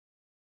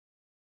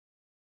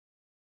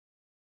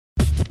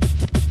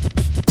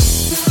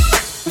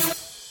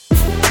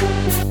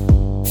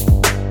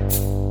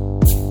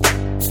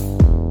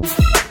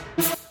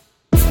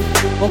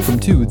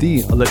to the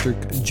Electric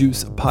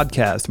Juice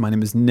Podcast. My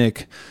name is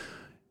Nick,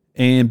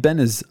 and Ben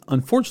is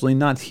unfortunately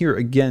not here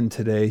again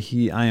today.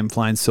 I am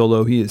flying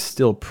solo. He is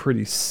still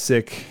pretty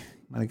sick.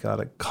 I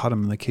caught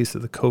him in the case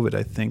of the COVID,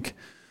 I think.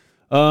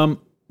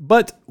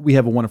 But we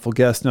have a wonderful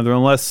guest,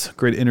 nonetheless.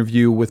 Great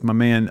interview with my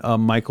man,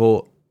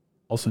 Michael,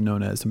 also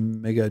known as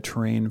Mega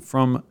Train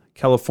from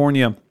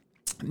California.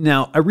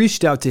 Now, I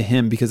reached out to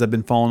him because I've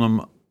been following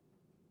him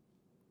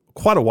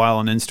quite a while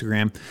on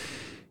Instagram.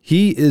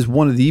 He is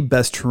one of the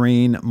best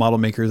terrain model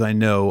makers I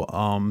know.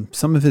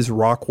 Some of his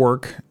rock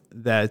work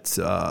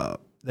that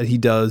he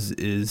does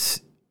is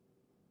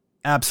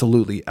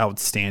absolutely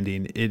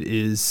outstanding. It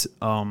is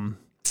some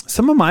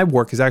of my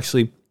work has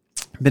actually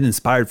been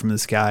inspired from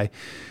this guy.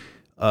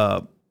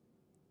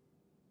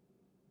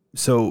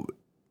 So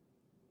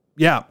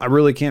yeah, I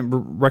really can't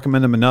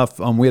recommend him enough.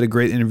 We had a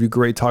great interview,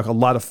 great talk, a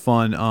lot of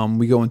fun.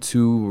 We go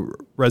into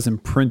resin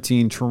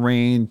printing,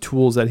 terrain,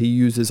 tools that he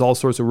uses, all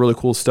sorts of really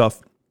cool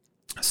stuff.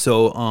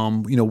 So,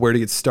 where to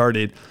get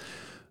started.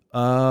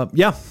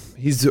 Yeah,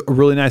 he's a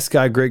really nice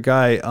guy, great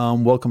guy.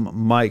 Welcome,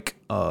 Mike,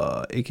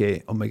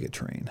 aka Omega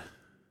Train.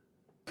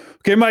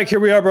 Okay, Mike, here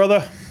we are,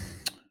 brother,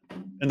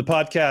 in the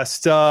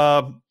podcast.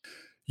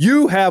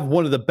 You have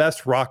one of the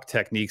best rock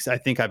techniques I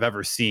think I've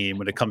ever seen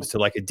when it comes to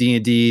like a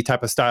D&D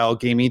type of style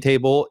gaming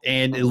table.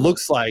 And it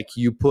looks like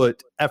you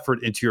put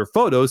effort into your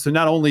photos. So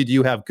not only do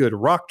you have good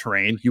rock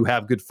terrain, you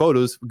have good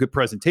photos, good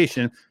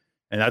presentation,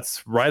 and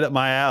that's right up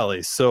my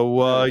alley.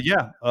 So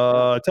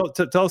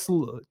tell us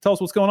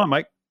what's going on,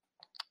 Mike.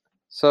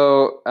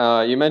 So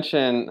you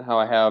mentioned how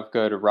I have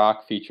good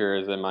rock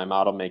features in my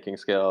model making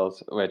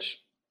skills, which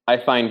I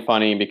find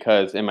funny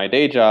because in my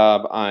day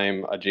job,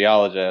 I'm a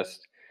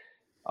geologist.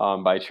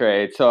 By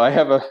trade, so I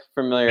have a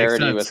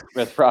familiarity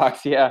with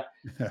rocks. Yeah,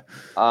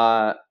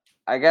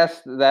 I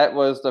guess that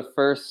was the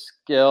first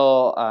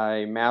skill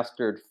I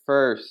mastered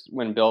first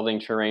when building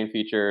terrain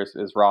features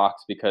is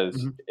rocks,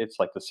 because it's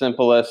like the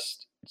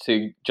simplest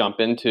to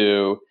jump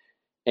into,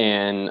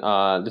 and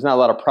there's not a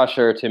lot of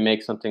pressure to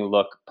make something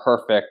look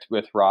perfect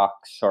with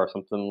rocks or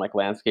something like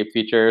landscape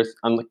features,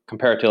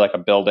 compared to like a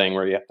building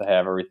where you have to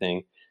have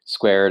everything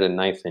squared and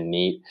nice and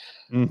neat.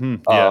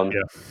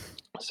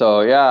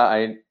 So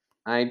yeah,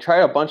 I tried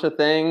a bunch of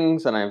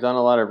things and I've done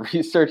a lot of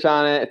research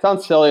on it. It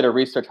sounds silly to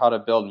research how to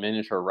build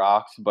miniature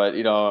rocks, but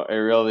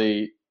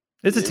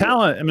it's a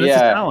talent. I mean, it's a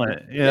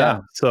talent.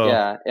 Yeah.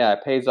 It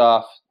pays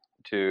off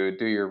to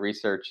do your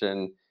research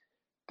and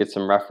get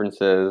some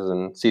references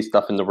and see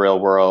stuff in the real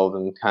world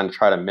and kind of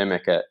try to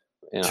mimic it,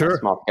 sure. On a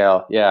small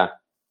scale. Yeah.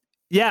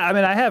 Yeah, I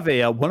mean, I have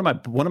one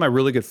of my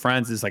really good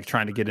friends is like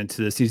trying to get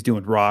into this. He's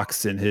doing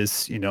rocks, and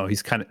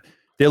he's kind of,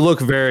 they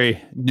look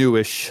very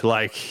newish.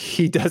 Like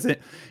he's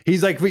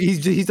like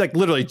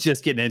literally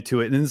just getting into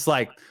it. And it's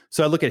like,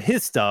 so I look at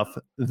his stuff,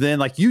 then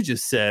like you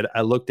just said,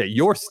 I looked at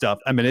your stuff.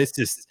 I mean,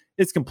 it's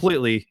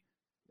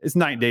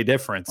night and day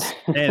difference.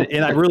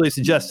 And I really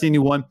suggest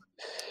anyone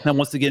that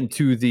wants to get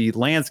into the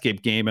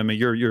landscape game. I mean,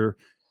 your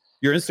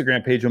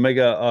Instagram page,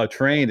 Omega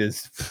Train,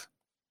 it's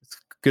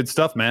good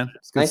stuff, man.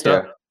 It's good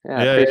stuff. Yeah,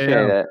 I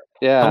appreciate it.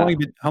 Yeah.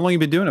 How long you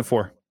been doing it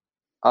for?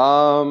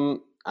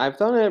 I've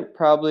done it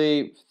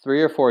probably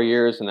 3 or 4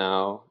 years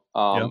now.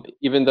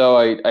 Even though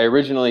I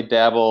originally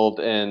dabbled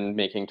in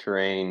making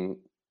terrain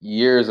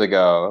years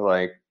ago,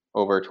 like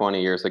over 20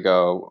 years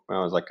ago, when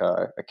I was like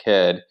a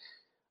kid,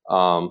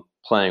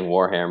 playing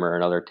Warhammer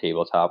and other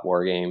tabletop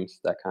war games,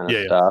 that kind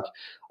of stuff.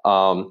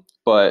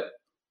 But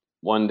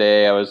one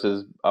day I was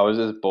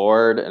just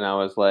bored, and I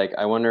was like,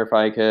 I wonder if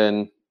I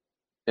can,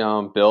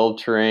 build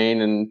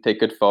terrain and take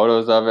good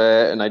photos of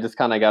it. And I just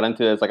kind of got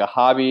into it as like a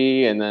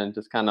hobby, and then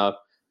just kind of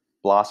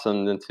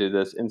blossomed into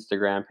this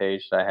Instagram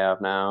page that I have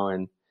now.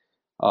 And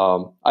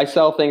I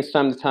sell things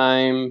time to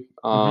time,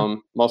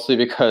 mostly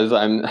because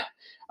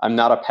I'm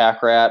not a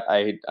pack rat.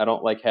 I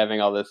don't like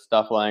having all this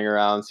stuff lying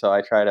around, so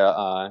I try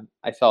to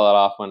I sell it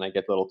off when I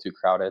get a little too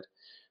crowded.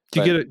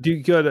 Do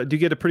you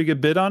get a pretty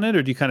good bid on it,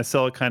 or do you kind of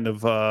sell it kind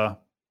of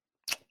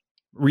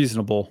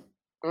reasonable?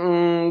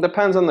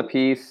 Depends on the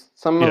piece.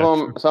 Some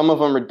of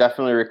them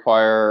definitely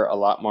require a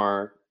lot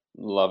more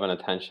love and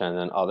attention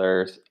than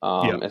others,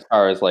 as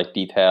far as like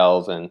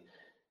details and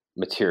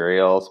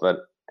materials. But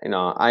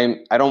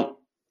I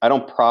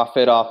don't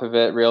profit off of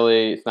it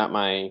really. It's not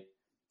my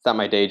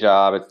day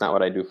job. It's not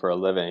what I do for a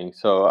living.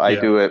 So I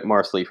do it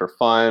mostly for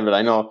fun. But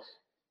I know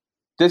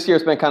this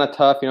year's been kind of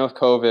tough, with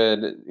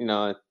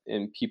COVID,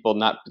 and people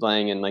not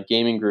playing in like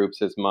gaming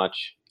groups as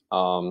much.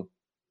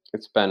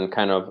 It's been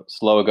kind of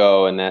slow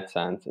go in that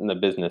sense, in the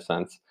business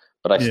sense.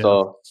 But I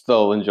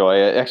still enjoy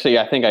it. Actually,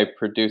 I think I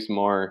produce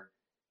more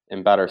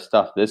and better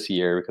stuff this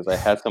year because I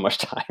had so much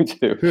time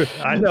to.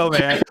 I know,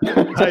 man.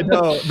 I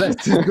know.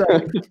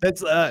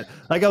 That's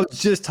like I was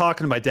just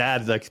talking to my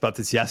dad like about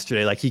this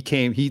yesterday. Like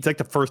he's like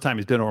the first time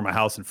he's been over my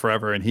house in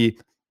forever, and he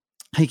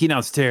came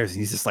downstairs and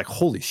he's just like,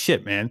 holy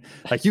shit, man.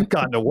 Like you've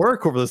gotten to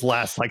work over this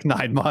last like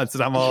 9 months.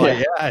 And I'm all like,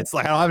 yeah, it's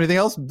like, I don't have anything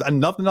else,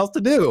 nothing else to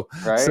do.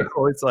 Right. So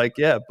it's like,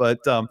 yeah. But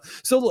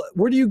so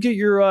where do you get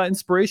your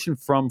inspiration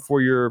from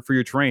for your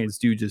terrains?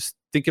 Do you just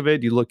think of it?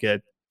 Do you look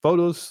at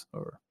photos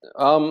or?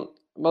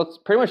 Well, it's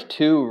pretty much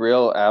two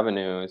real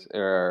avenues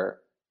where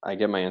I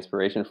get my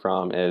inspiration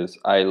from. Is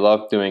I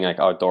love doing like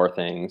outdoor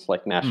things,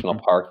 like national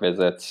Mhm. park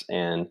visits,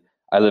 and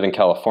I live in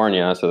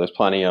California, so there's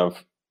plenty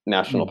of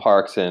national Mm.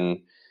 parks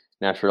and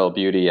natural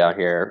beauty out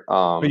here.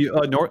 Are you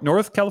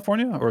North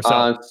California or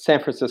South? San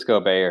Francisco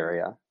Bay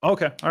Area.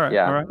 Okay, all right, all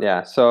Yeah, right.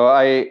 yeah. So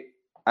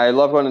I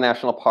love going to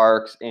national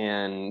parks,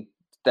 and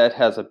that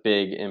has a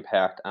big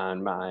impact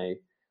on my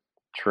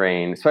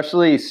terrain,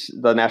 especially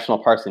the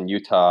national parks in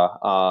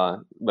Utah,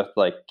 with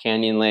like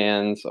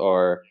Canyonlands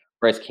or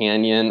Bryce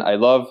Canyon. I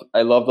love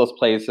those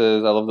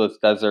places. I love those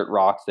desert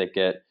rocks that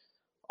get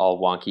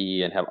all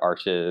wonky and have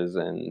arches,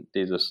 and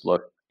they just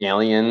look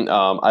alien.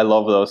 I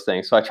love those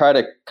things, so I try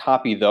to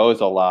copy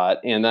those a lot.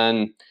 And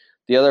then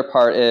the other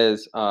part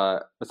is,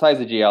 besides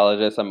the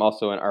geologist, I'm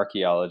also an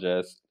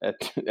archaeologist at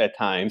at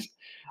times.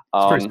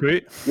 It's pretty Um,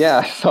 sweet.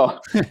 yeah,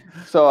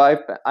 so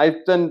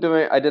I've been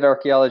doing. I did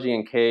archaeology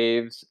in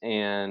caves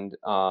and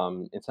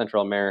in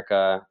Central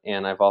America,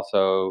 and I've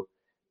also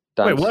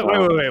Wait, done what? Wait,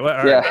 wait, some. wait.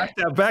 All right,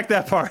 Yeah. back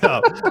that part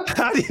up.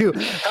 How do you,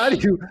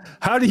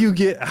 how do you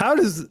get? How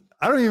does?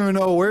 I don't even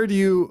know. Where do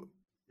you?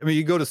 I mean,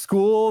 you go to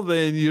school,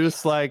 then you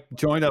just like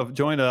join a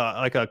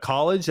like a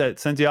college that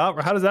sends you out,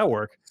 or how does that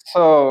work?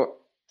 So,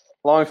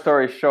 long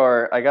story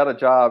short, I got a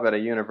job at a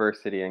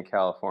university in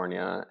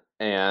California,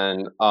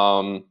 and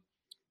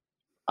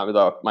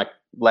my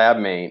lab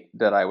mate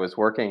that I was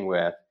working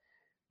with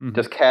Hmm.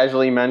 just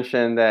casually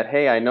mentioned that,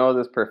 hey, I know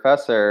this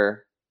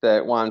professor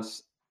that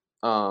wants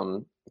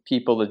um,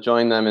 people to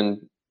join them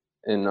in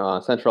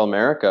Central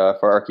America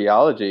for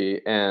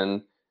archaeology,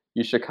 and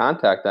you should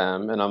contact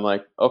them. And I'm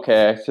like,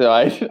 okay. So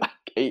I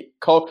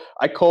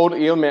I cold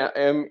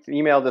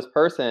email this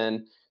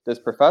person, this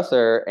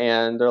professor,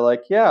 and they're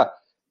like, yeah,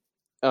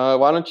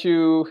 why don't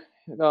you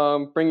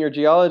bring your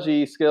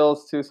geology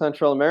skills to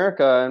Central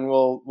America, and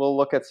we'll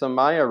look at some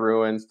Maya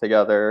ruins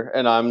together.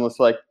 And I'm just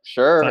like,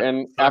 sure.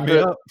 And Sign me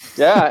up.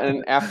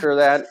 after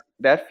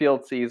that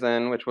field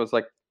season, which was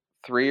like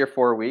 3 or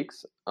 4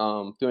 weeks,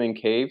 doing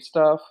cave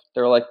stuff,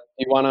 they're like,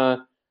 do you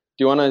wanna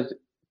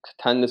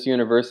attend this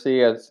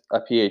university as a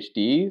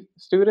PhD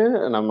student?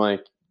 And I'm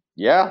like,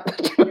 yeah,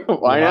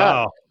 why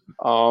not?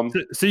 Wow. Um,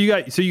 So you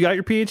got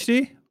your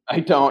PhD? I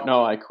don't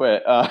know. I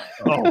quit. Oh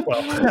well.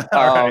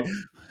 All right.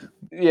 um,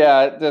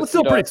 yeah, Well, just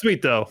still pretty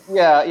sweet though.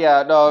 yeah,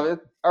 yeah. No,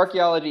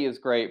 archaeology is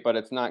great, but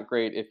it's not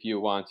great if you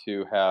want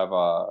to have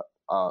a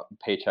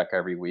paycheck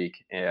every week.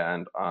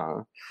 And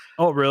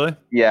Oh, really?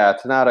 yeah,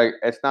 it's not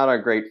a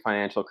great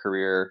financial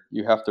career.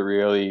 You have to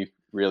really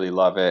really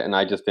love it, and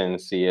I just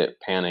didn't see it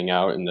panning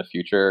out in the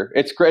future.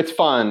 It's great. It's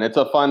fun. It's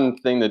a fun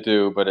thing to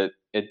do, but it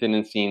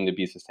didn't seem to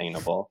be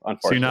sustainable, So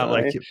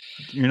unfortunately.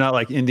 you're not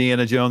like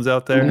Indiana Jones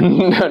out there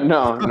No,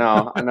 no,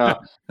 no,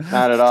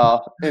 not at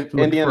all. looking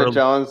for Indiana a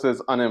Jones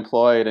is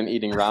unemployed and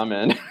eating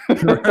ramen.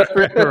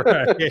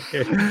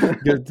 right.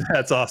 Good.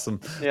 That's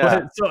awesome. Yeah,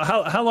 But so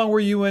how long were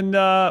you in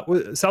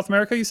South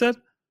America, you said?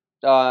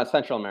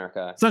 Central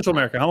America. Central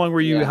America. How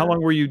Yeah,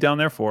 long were you down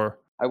there for?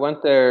 I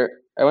went there.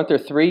 I went there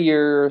 3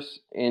 years,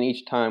 and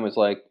each time was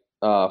like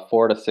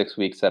 4 to 6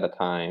 weeks at a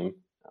time.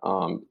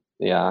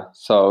 Yeah,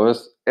 so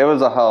it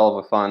was a hell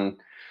of a fun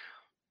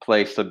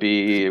place to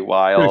be. Good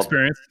Wild.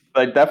 experience.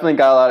 I definitely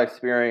got a lot of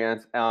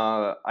experience.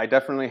 I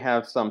definitely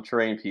have some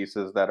terrain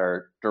pieces that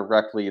are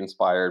directly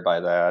inspired by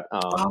that.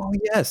 Oh,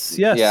 yes.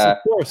 Yes, of Yeah,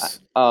 course.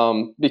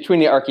 between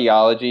the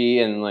archaeology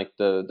and like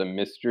the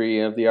mystery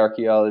of the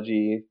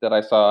archaeology that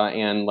I saw,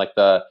 and like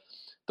the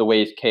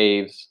ways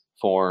caves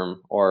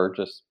form, or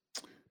just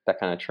that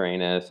kind of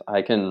terrain is,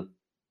 I can.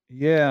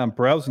 Yeah, I'm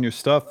browsing your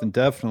stuff and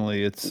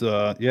definitely it's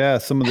yeah,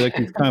 some of the like,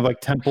 these kind of like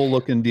temple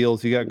looking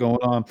deals you got going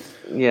on.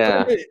 So,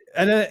 Yeah.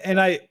 and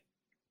I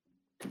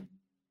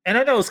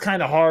know it's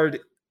kind of hard.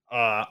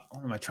 What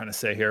am I trying to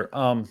say here?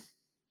 I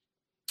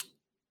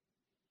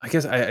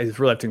guess I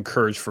really have to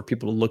encourage for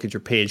people to look at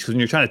your page, because when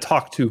you're trying to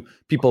talk to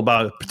people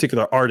about a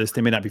particular artist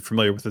they may not be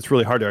familiar with, it's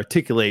really hard to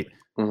articulate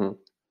Hmm.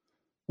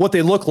 what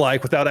they look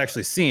like without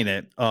actually seeing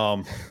it.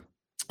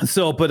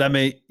 So, but I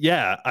mean,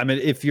 yeah, I mean,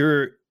 if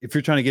you're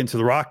trying to get into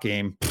the rock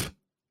game,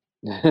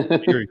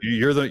 you're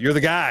the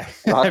guy.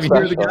 I Rock mean,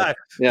 you're the specialist. guy.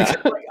 Yeah.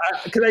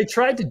 Because I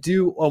tried to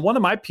do one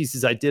of my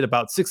pieces I did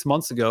about 6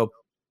 months ago.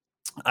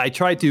 I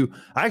actually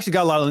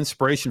got a lot of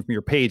inspiration from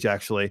your page.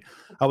 Actually,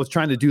 I was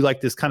trying to do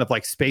like this kind of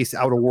like space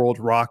outer world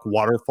rock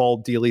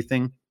waterfall dealy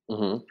thing.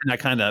 Hmm. And I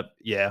kind of,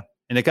 yeah.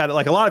 And it got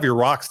like a lot of your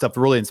rock stuff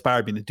really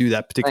inspired me to do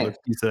that particular Thanks.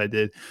 piece that I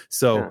did.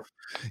 So Yeah.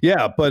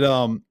 yeah, but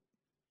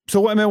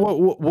so I mean,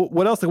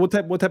 what else? Like,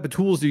 what type of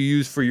tools do you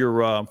use for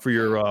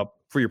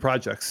your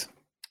projects?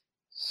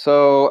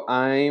 So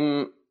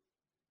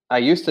I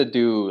used to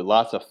do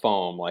lots of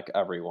foam, like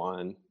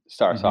everyone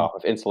starts Hmm. off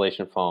with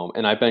insulation foam,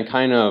 and I've been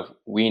kind of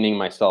weaning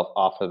myself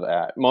off of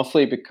that,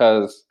 mostly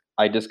because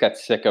I just got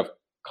sick of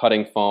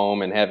cutting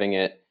foam and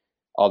having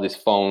all these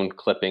foam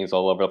clippings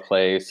all over the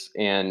place.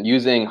 And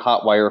using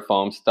hot wire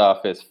foam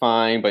stuff is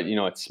fine, but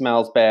it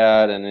smells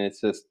bad, and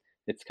it's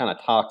kind of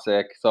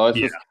toxic. So it's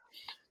Yeah, just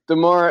the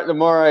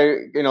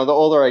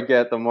older I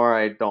get, the more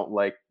I don't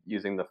like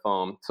using the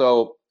foam.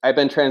 So I've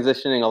been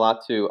transitioning a lot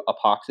to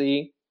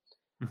epoxy,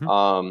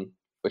 Mhm.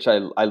 which I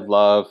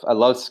love. I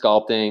love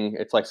sculpting.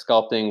 It's like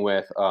sculpting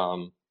with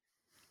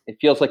it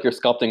feels like you're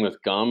sculpting with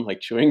gum, like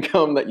chewing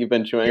gum that you've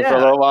been chewing for a Yeah,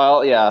 little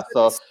while. Yeah.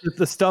 So it's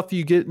the stuff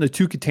you get in the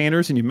 2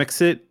 containers and you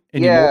mix it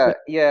and you mold yeah, it.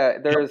 yeah.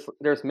 Yep,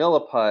 There's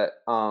Milliput.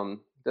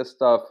 This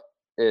stuff,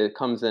 it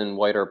comes in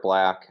white or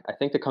black. I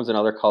think it comes in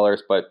other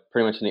colors, but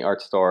pretty much in the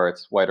art store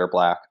it's white or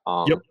black.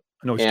 yep.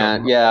 I know what you're talking And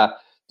about. yeah,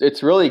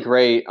 it's really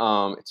great.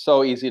 It's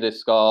so easy to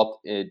sculpt.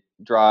 It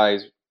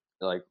dries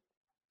like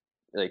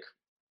like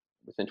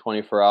within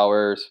 24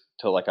 hours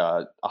to like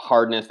a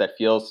hardness that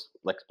feels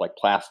like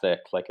plastic.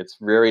 Like it's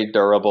very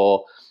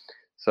durable.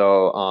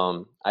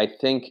 So I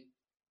think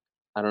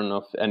I don't know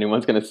if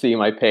anyone's gonna see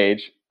my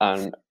page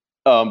on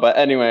but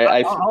anyway,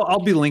 I'll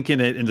be linking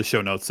it in the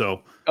show notes,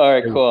 so all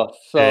right, yeah, cool.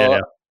 yeah.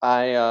 So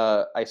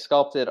I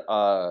sculpted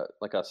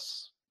like a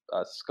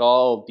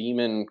skull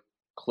demon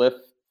cliff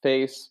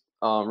face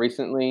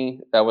recently.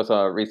 That was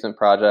a recent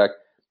project.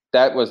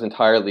 That was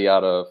entirely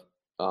out of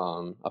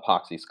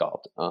epoxy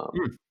sculpt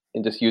Mm,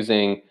 and just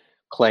using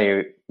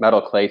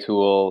metal clay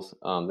tools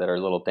that are a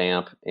little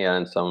damp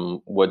and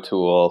some wood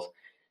tools.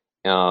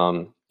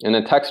 And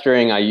then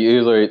texturing, I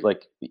usually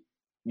like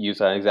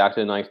use an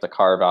X-Acto knife to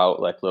carve out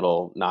like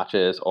little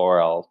notches,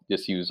 or I'll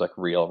just use like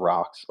real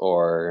rocks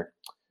or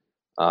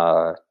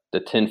uh, the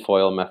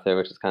tinfoil method,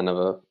 which is kind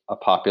of a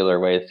popular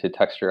way to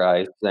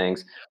texturize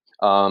things.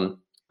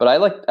 But I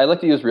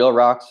like to use real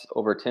rocks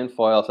over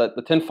tinfoil. So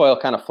the tinfoil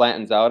kind of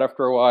flattens out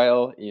after a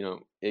while.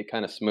 It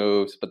kind of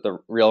smooths, but the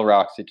real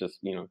rocks, it just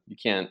you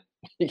can't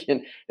you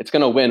can it's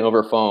gonna win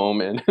over foam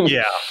and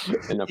yeah.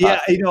 and Yeah,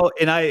 epoxy.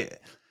 and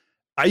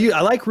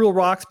I like real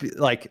rocks,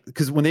 like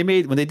because when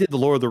they did the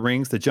Lord of the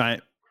Rings, the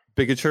giant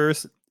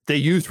bigatures, they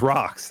used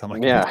rocks. I'm like,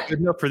 if it's Yeah, good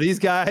enough for these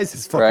guys,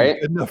 it's fucking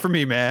right. good enough for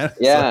me, man. So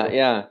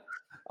Yeah,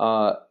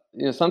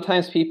 yeah.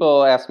 Sometimes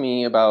people ask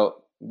me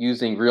about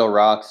using real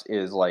rocks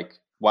is like,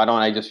 why don't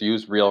I just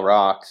use real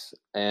rocks?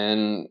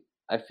 And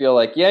I feel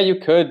like, yeah, you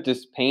could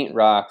just paint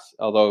rocks,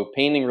 although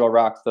painting real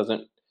rocks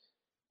doesn't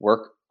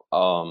work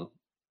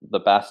the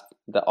best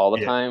all the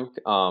yeah, time.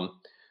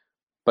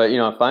 But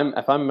if I'm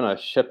gonna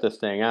ship this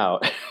thing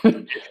out,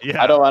 I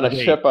yeah. don't want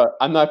The to weight.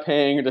 I'm not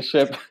paying to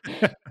ship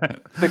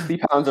 60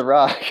 pounds of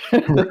rock.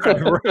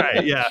 Right,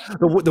 right. Yeah.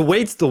 The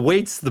weight's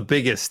the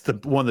biggest,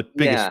 one of the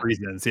biggest Yeah.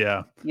 reasons.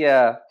 Yeah.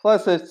 Yeah.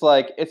 Plus, it's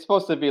like it's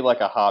supposed to be like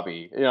a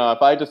hobby.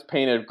 If I just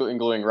painted and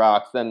gluing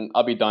rocks, then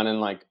I'll be done in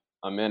like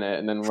a minute,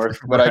 and then what I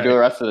do Right. the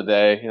rest of the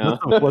day.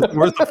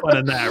 What's the fun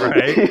in that,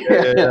 right?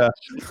 Yeah, Yeah. yeah,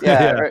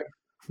 Yeah. yeah. Right.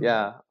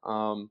 Yeah.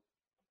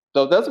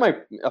 So that's my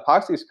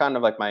epoxy is kind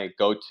of like my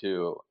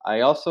go-to. I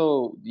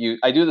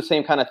do the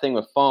same kind of thing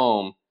with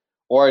foam,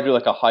 or I do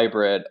like a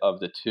hybrid of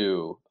the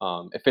two.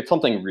 If it's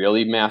something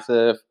really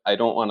massive, I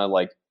don't want to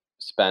like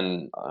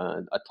spend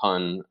a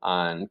ton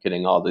on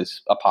getting all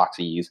these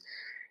epoxies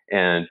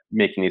and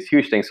making these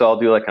huge things. So I'll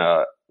do like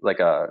a like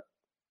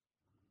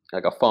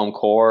a foam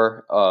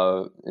core,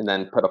 and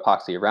then put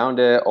epoxy around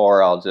it,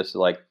 or I'll just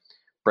like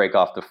break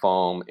off the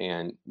foam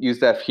and use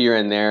that here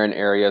and there in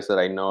areas that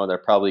I know they're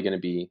probably going to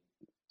be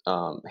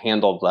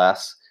handled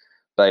less,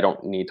 but I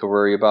don't need to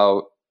worry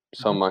about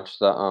so Mhm. much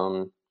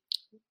the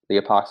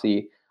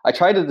epoxy. I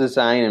try to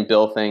design and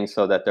build things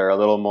so that they're a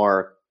little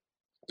more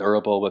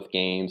durable with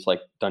games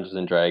like Dungeons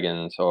and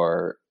Dragons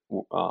or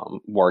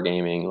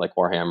wargaming like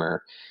Warhammer.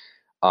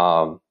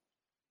 Um,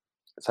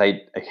 so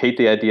I hate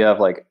the idea of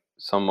like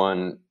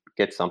someone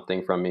gets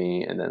something from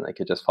me and then like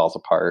it just falls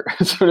apart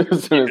as soon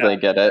as Yeah. they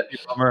get it. Be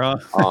a bummer,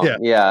 huh? Yeah.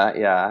 Yeah,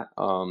 yeah.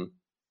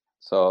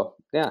 So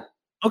yeah.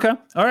 Okay.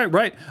 All right.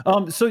 Right.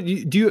 So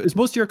is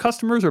most of your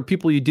customers or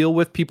people you deal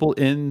with people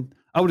in,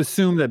 I would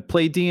assume that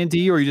play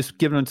D&D, or are you just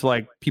giving them to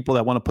like people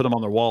that want to put them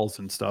on their walls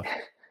and stuff?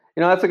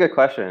 That's a good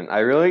question.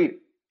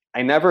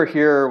 I never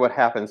hear what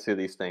happens to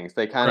these things.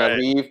 They kind of Right.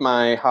 leave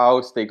my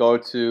house, they go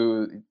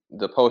to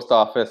the post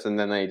office, and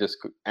then they just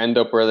end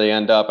up where they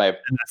end up. I And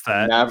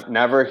that's that.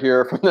 never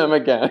hear from them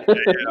again.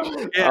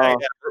 Yeah. uh,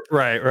 Yeah.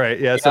 Right. Right.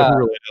 Yeah. So yeah, who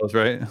really knows,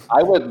 right?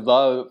 I would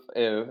love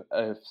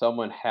if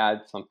someone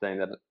had something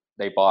that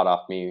they bought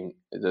off me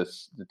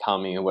just to tell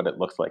me what it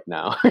looks like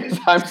now. 'Cause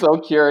I'm so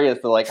curious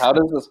to like how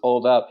does this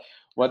hold up?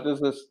 What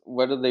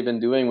have they been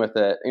doing with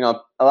it?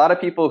 A lot of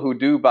people who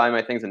do buy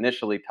my things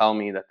initially tell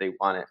me that they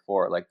want it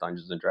for like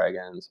Dungeons and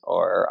Dragons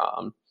or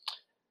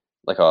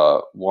like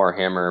a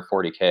Warhammer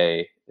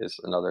 40K is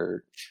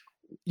another.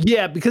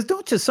 Yeah, because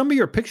don't just some of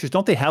your pictures,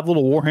 don't they have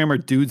little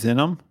Warhammer dudes in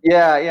them?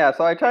 Yeah, yeah.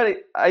 So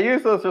I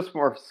use those just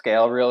for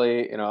scale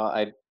really.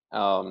 I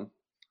um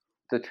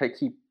to try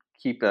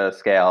keep a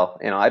scale.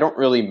 I don't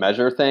really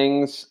measure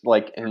things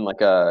like in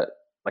like an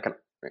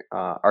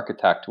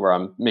architect where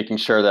I'm making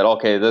sure that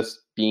okay, this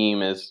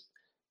beam is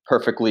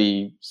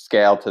perfectly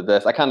scaled to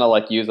this. I kind of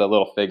like use a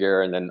little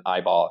figure and then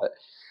eyeball it.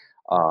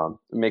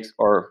 It makes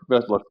or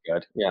it looks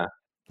good. Yeah,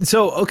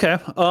 So, okay.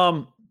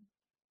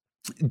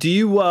 Do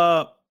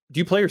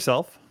you play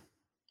yourself?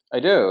 I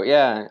do.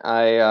 Yeah,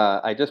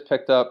 I just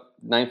picked up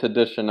ninth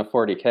edition of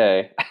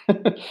 40K.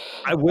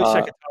 I wish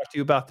I could talk to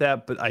you about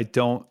that, but I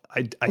don't.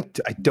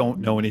 I don't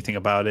know anything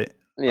about it.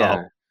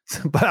 Yeah.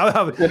 But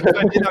I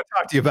did not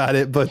talk to you about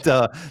it. But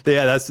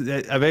yeah, that's. I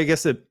mean, I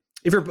guess if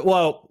you're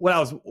well, what I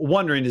was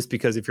wondering is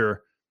because if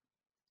you're,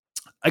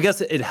 I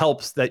guess it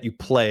helps that you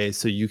play,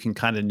 so you can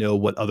kind of know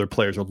what other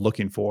players are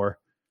looking for.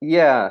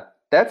 Yeah,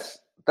 that's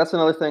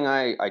another thing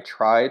I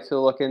try to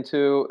look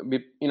into.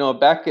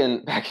 Back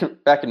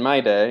in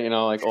my day,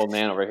 like old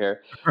man over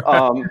here. Right.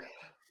 Um,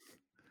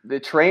 the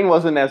terrain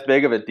wasn't as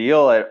big of a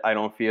deal. I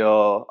don't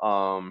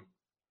feel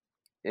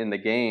in the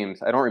games.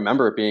 I don't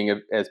remember it being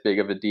as big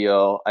of a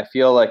deal. I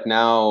feel like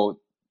now,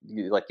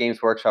 like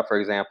Games Workshop, for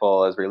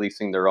example, is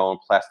releasing their own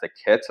plastic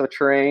kits of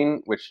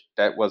terrain, which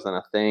that wasn't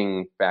a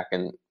thing back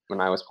in when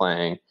I was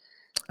playing.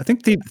 I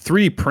think the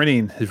 3D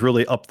printing has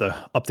really upped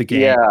the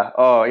game. Yeah.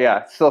 Oh,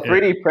 yeah. So Yeah.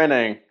 3D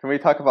printing. Can we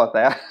talk about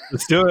that?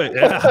 Let's do it.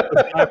 Yeah,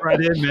 let's dive right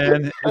in,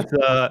 man.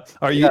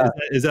 Are you? Yeah.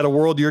 Is that a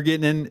world you're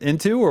getting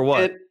into, or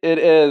what? It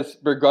is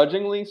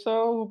begrudgingly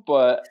so,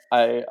 but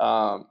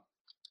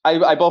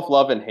I both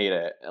love and hate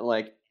it. And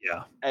like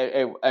Yeah.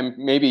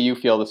 maybe you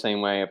feel the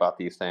same way about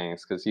these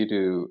things because you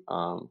do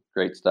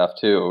great stuff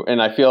too.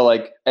 And I feel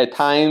like at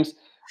times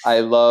I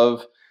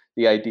love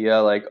the idea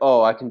like,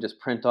 oh, I can just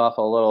print off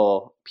a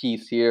little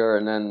piece here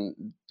and then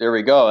there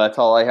we go. That's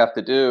all I have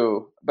to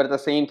do. But at the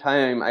same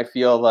time, I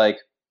feel like,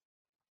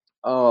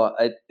 oh,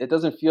 it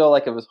doesn't feel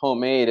like it was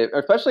homemade,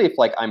 especially if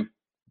like I'm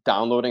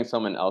downloading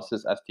someone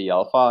else's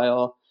STL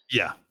file.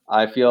 Yeah.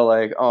 I feel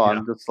like, oh, Yeah.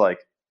 I'm just like,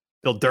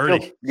 Feel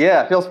dirty.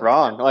 it feels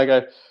wrong. Like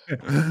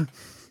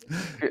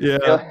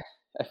Yeah.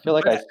 I feel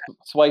like I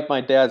swiped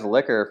my dad's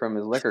liquor from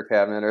his liquor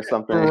cabinet or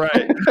something.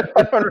 Right.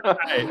 I don't know.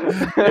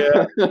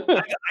 Right.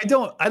 Yeah.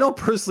 I don't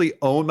personally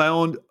own my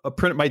own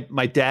printer.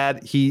 My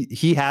dad,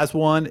 he has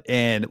one,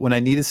 and when I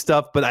need his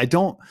stuff, but I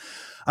don't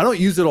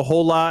use it a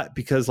whole lot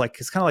because like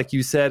it's kind of like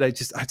you said, I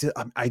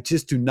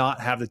just do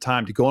not have the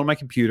time to go on my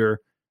computer,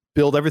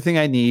 build everything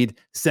I need,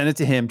 send it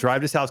to him,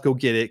 drive to his house, go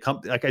get it.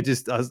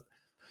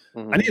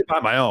 I need to buy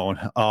my own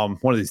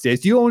one of these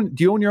days. Do you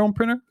own your own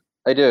printer?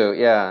 I do,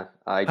 yeah.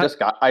 I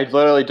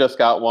literally just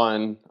got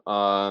one.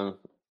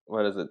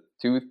 What is it?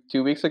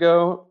 2 weeks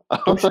ago?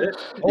 Oh shit!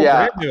 Oh,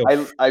 Yeah, brand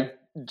new. I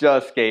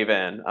just gave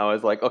in. I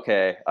was like,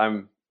 okay,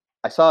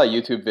 I saw a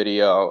YouTube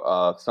video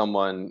of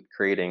someone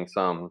creating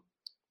some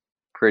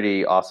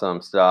pretty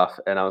awesome stuff,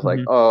 and I was like,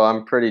 Mhm. oh,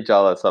 I'm pretty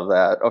jealous of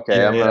that. Okay,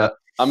 Yeah,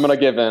 I'm gonna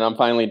give in. I'm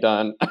finally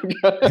done.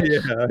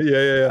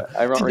 yeah.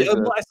 I won't read it.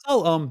 I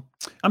saw.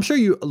 I'm sure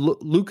you,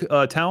 Luke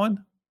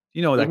Towan.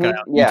 You know that guy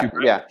on Yeah, YouTube,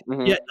 right? yeah.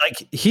 Mhm. Yeah,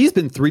 like he's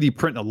been 3D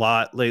printing a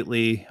lot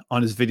lately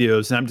on his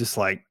videos, and I'm just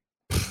like,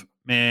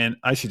 man,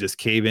 I should just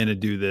cave in and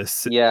do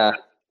this. Yeah.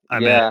 I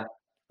mean, Yeah.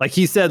 like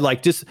he said,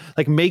 like just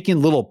like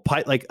making little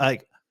pipe, like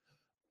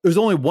there's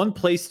only one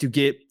place to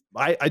get.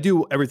 I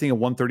do everything at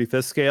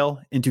 1/35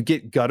 scale, and to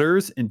get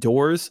gutters and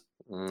doors,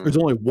 there's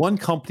only one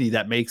company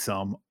that makes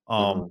them.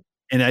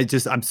 And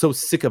I'm so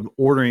sick of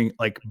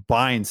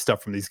buying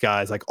stuff from these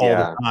guys like all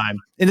the time.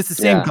 And it's the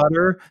same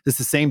gutter, it's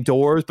the same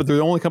doors, but they're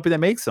the only company that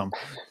makes them.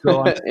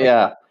 So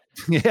Yeah.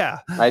 yeah.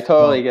 I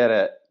totally get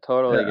it.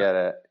 Totally get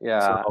it.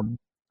 Yeah.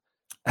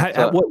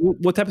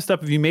 What type of stuff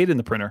have you made in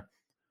the printer?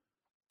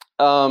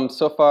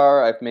 So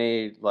far I've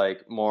made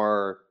like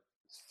more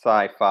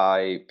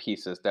sci-fi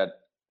pieces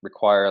that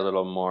require a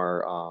little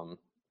more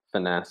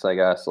finesse, I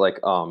guess, like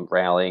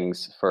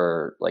railings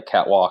for like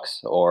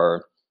catwalks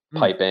or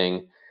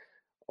piping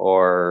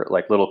or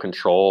like little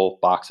control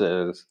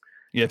boxes.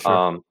 Yeah,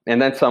 sure.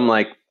 And then some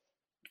like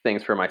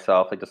things for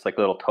myself, like just like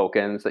little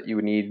tokens that you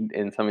would need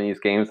in some of these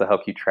games to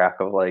help you track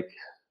of like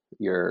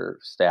your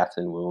stats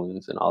and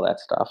wounds and all that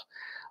stuff.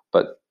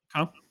 But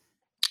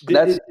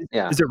that's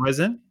Is it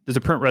resin? Does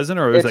it print resin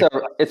or is it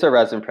it's a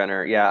resin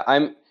printer? Yeah,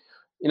 I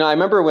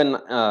remember when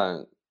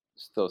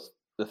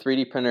the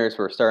 3D printers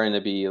were starting to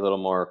be a little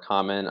more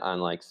common on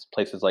like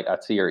places like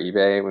Etsy or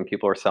eBay when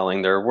people were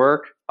selling their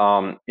work.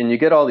 And you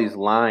get all these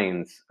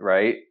lines,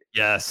 right?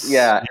 Yes.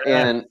 Yeah,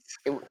 and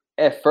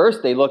at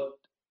first they looked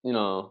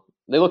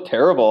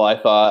terrible. I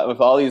thought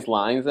with all these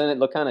lines in it,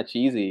 looked kind of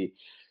cheesy.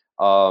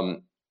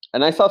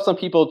 And I saw some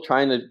people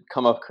trying to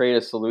come up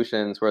creative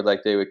solutions where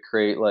like they would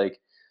create like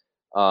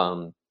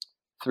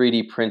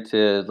 3D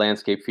printed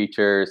landscape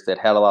features that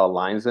had a lot of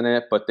lines in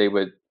it, but they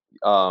would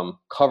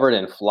cover it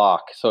in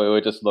flock, so it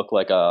would just look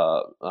like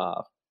a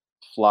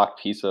flock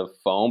piece of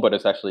foam, but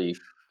it's actually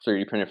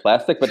 3D printed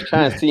plastic. But it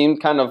kind of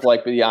seemed kind of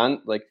like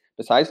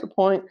besides the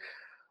point.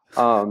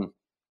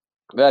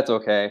 That's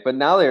okay. But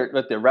now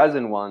with the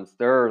resin ones,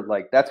 they're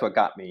like that's what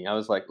got me. I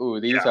was like, ooh,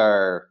 these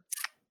are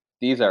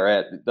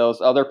it. Those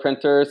other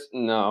printers,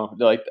 no,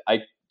 they're like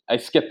I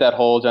skipped that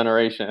whole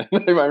generation. I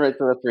went right to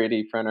the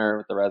 3D printer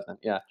with the resin.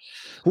 Yeah.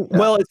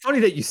 Well, it's funny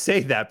that you say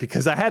that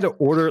because I had to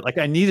order, like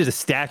I needed a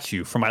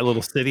statue for my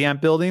little city I'm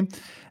building.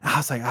 I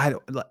was like,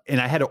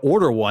 and I had to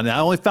order one. And I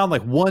only found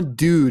like one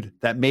dude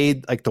that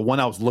made like the one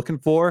I was looking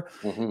for.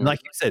 Mm-hmm. And like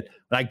you said,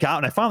 when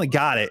I finally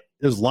got it,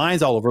 there's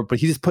lines all over it, but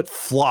he just put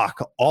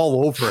flock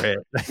all over it.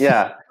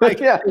 Yeah. Like,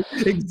 Yeah.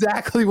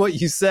 exactly what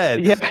you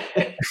said. Yeah. But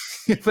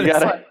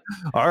it's like,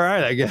 all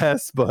right, I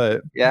guess.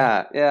 But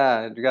yeah,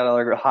 you gotta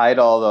like hide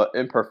all the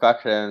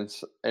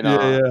imperfections.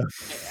 yeah.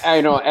 I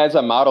know as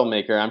a model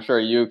maker, I'm sure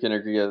you can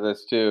agree with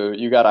this too.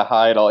 You gotta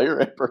hide all your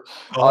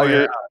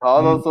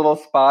all those little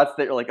spots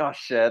that you're like, oh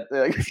shit.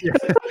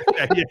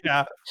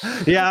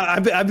 Yeah.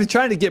 I've been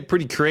trying to get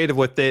pretty creative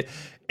with it,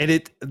 and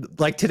it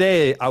like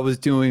today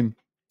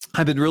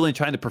I've been really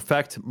trying to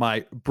perfect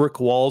my brick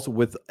walls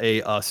with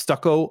a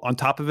stucco on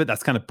top of it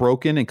that's kind of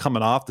broken and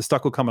coming off. The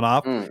stucco coming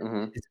off.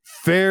 Mm-hmm. It's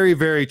very,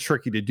 very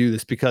tricky to do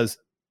this because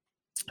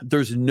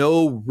there's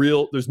no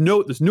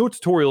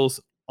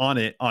tutorials on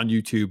it on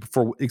YouTube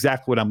for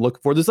exactly what I'm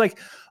looking for. There's like,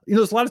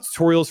 there's a lot of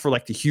tutorials for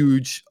like the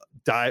huge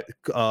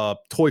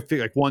toy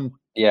figure, like one.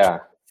 Yeah.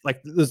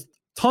 Like there's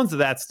tons of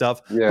that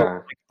stuff. Yeah.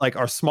 But like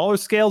our smaller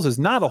scales is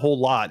not a whole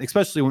lot,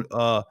 especially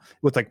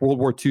with like World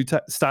War II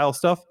style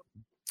stuff.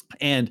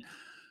 And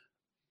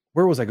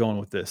where was I going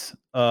with this?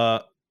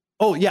 Oh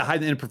yeah,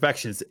 hiding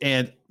imperfections.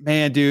 And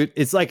man, dude,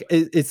 it's like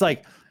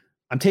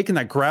I'm taking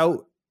that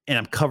grout and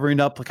I'm covering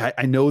up. Like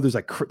I know there's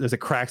a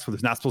cracks where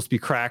there's not supposed to be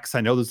cracks.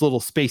 I know there's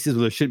little spaces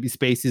where there shouldn't be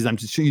spaces. I'm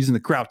just using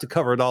the grout to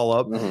cover it all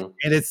up. Mm-hmm.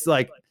 And it's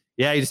like,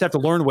 yeah, you just have to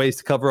learn ways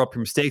to cover up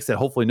your mistakes that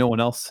hopefully no one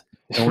else.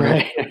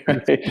 Right.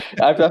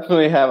 I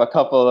definitely have a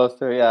couple of those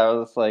too. Yeah, I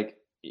was like,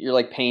 you're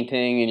like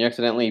painting and you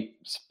accidentally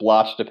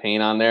splotched the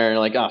paint on there and you're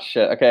like, oh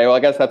shit. Okay, well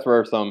I guess that's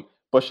where some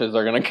bushes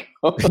are gonna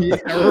go. Yeah,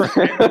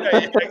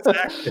 right,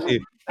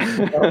 exactly.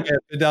 I've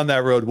been down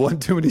that road one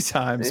too many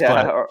times.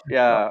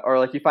 Yeah, or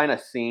like you find a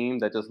seam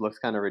that just looks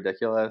kind of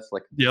ridiculous.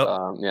 Like, yep.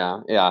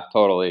 Yeah,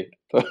 totally.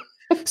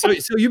 So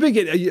you've been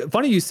getting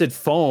funny. You said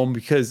foam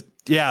because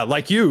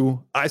like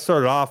you, I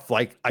started off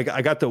like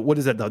I got the what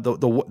is it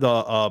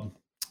the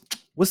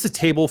what's the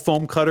table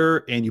foam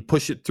cutter and you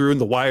push it through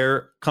and the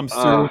wire comes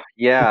through.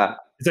 Yeah,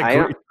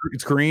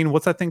 it's green.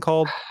 What's that thing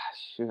called?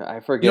 I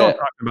forget. You know what I'm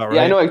talking about, right?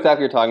 Yeah, I know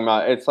exactly what you're talking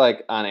about. It's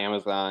like on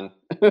Amazon.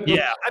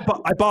 Yeah,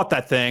 I bought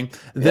that thing.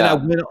 Then I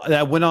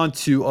went on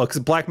to because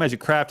Blackmagic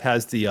Craft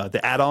has the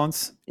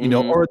add-ons,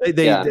 or they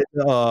the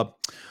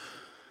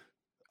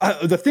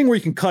thing where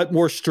you can cut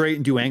more straight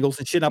and do angles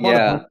and shit. I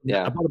bought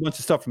a bunch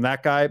of stuff from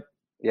that guy.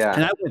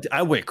 Yeah, and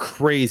I went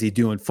crazy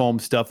doing foam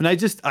stuff,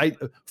 and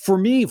for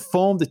me,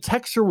 foam, the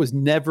texture was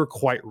never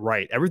quite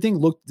right. Everything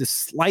looked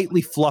just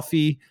slightly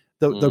fluffy.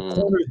 The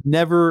corners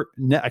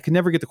I could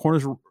never get the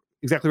corners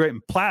exactly right.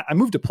 And I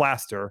moved to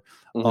plaster,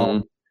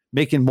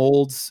 making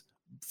molds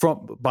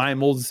from buying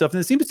molds and stuff, and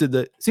it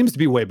seems to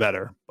be way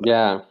better.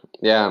 Yeah.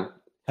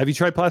 Have you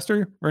tried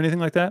plaster or anything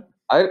like that?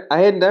 I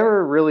had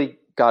never really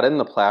got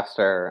into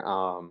plaster.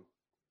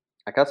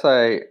 I guess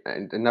I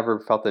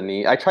never felt the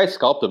need. I tried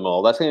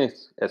Sculptamold. That's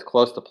as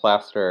close to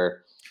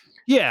plaster.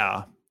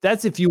 Yeah,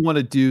 that's if you want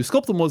to do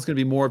Sculptamold is going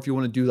to be more if you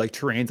want to do like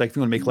terrains, like if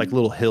you want to make like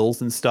little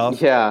hills and stuff.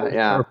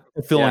 Yeah. Or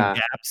fill in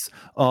gaps.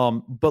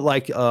 But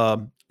like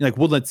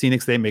Woodland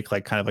Scenics, they make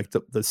like kind of like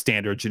the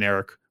standard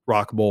generic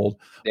rock mold.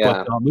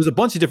 Yeah. But there's a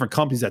bunch of different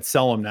companies that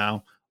sell them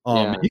now.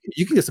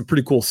 You can get some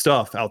pretty cool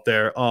stuff out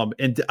there.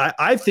 And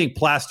I think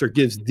plaster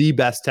gives the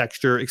best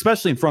texture,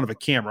 especially in front of a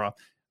camera.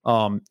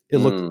 It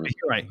looks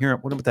here.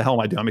 What the hell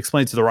am I doing? I'm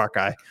explaining to the rock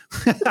guy.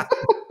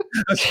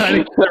 I'm trying to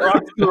get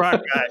the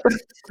rock guy.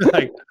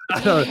 Like,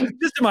 I don't know,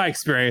 just in my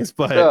experience,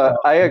 but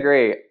I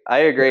agree.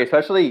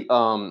 Especially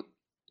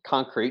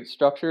concrete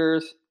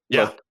structures.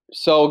 Yeah,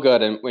 so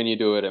good when you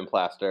do it in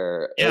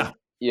plaster. Yeah,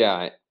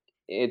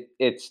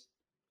 it's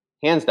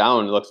hands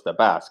down looks the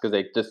best because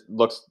it just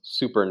looks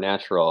super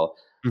natural.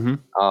 Mm-hmm.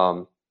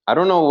 I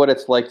don't know what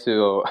it's like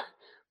to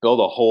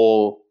build a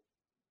whole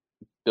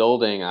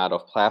building out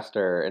of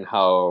plaster and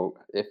how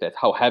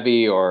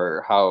heavy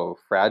or how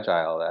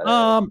fragile that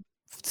is.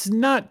 It's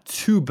not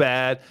too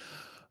bad.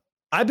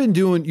 I've been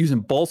using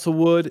balsa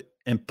wood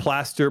and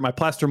plaster, my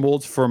plaster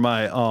molds for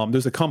my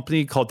there's a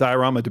company called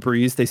Diorama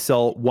Debris. They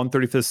sell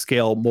 1/35th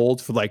scale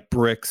molds for like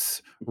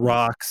bricks,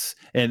 rocks,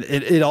 and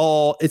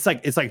it's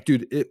like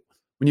dude,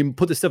 when you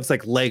put this stuff, it's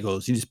like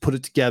Legos. You just put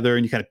it together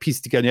and you kind of piece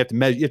it together. You have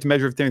to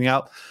measure everything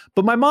out.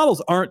 But my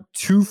models aren't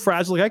too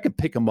fragile. Like I could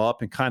pick them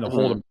up and kind of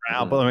hold them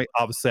around. But I mean,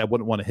 obviously, I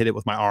wouldn't want to hit it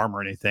with my arm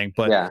or anything.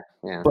 But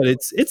but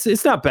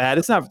it's not bad.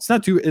 It's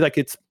not too like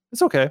it's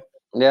okay.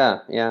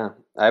 Yeah.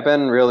 I've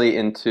been really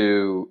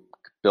into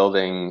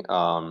building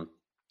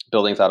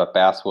buildings out of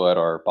basswood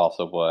or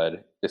balsa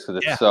wood just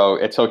because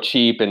it's so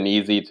cheap and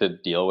easy to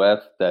deal with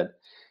that.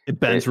 It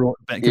bends. You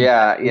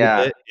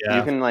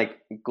can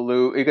like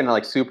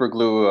super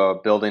glue a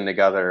building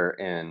together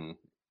in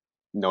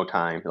no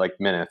time, like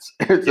minutes.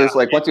 It's just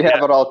like once you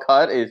have it all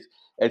cut, it's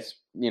just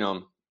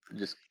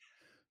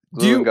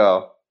glue and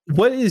go.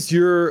 What is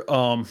your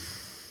I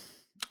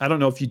don't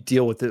know if you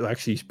deal with it.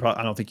 Actually,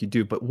 I don't think you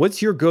do. But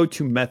what's your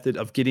go-to method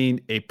of getting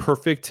a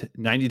perfect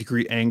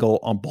 90-degree angle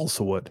on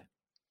balsa wood?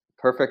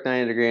 perfect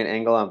 90-degree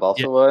angle on Yeah,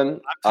 balsa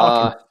wood. I'm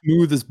talking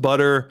smooth as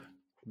butter,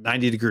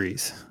 90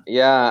 degrees.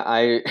 Yeah,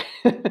 I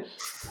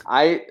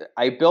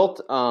I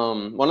built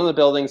one of the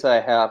buildings that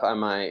I have on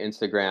my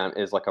Instagram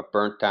is like a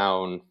burnt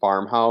down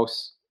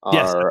farmhouse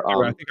Yes,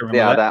 or I think I remember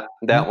yeah, that.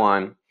 that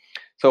one.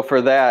 So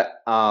for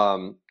that,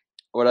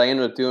 what I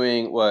ended up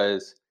doing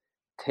was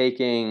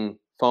taking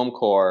foam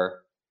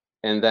core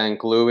and then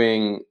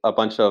gluing a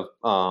bunch of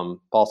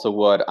balsa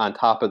wood on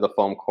top of the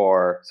foam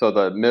core. So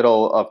the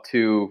middle of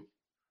two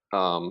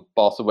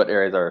balsa wood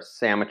areas are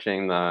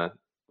sandwiching the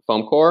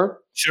foam core.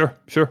 Sure,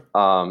 sure.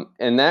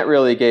 And that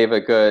really gave a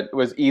good, it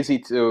was easy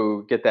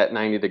to get that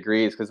 90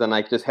 degrees because then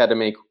I just had to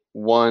make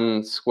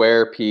one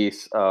square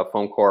piece of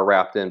foam core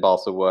wrapped in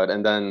balsa wood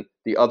and then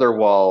the other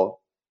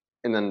wall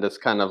and then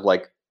just kind of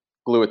like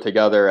glue it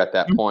together at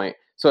that Mhm. point.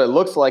 So it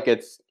looks like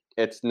it's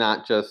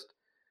not just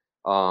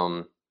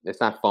it's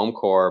not foam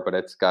core, but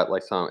it's got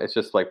like it's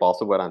just like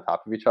balsa wood on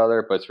top of each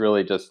other, but it's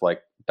really just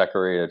like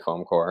decorated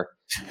foam core.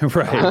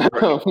 Right,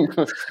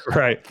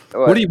 right.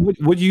 What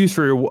What do you use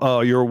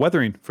for your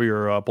weathering for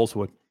your balsa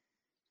wood?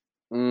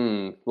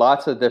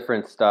 lots of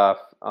different stuff.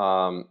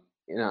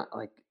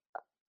 Like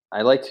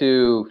I like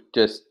to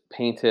just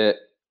paint it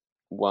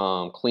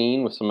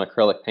clean with some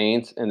acrylic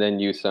paints, and then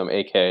use some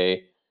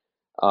AK.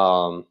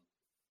 Um,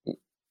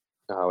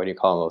 what do you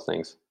call those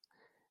things?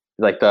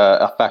 Like the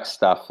effect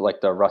stuff,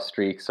 like the rust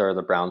streaks or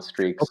the brown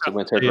streaks, Okay. the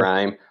winter Yeah.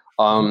 grime.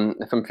 Mhm.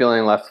 If I'm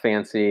feeling less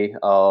fancy,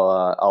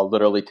 I'll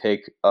literally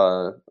take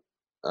a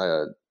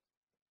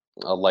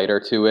a lighter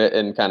to it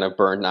and kind of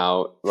burn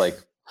out, like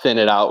thin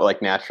it out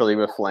like naturally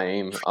with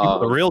flame. You were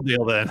the real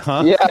deal then,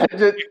 huh?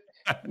 Yeah,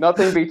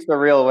 nothing beats the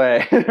real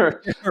way.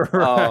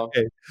 um,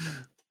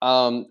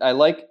 Right. I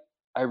like,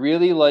 I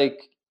really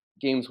like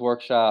Games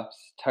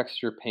Workshop's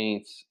texture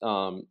paints,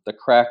 the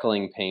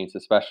crackling paints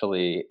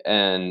especially,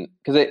 and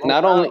because it Oh,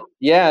 not wow. only,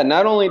 yeah,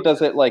 not only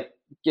does it like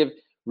give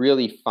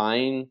really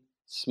fine,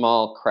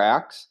 small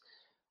cracks,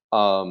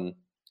 um,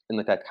 and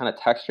like that kind of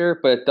texture,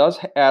 but it does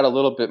add a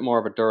little bit more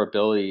of a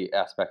durability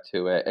aspect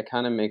to it. It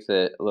kind of makes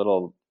it a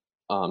little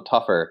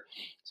tougher,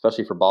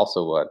 especially for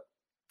balsa wood.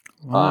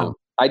 Wow.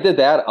 I did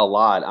that a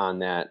lot on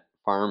that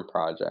farm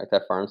project,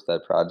 that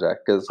farmstead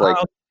project, because like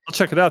I'll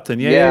check it out then.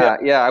 Yeah, yeah, yeah. yeah,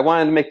 yeah, I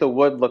wanted to make the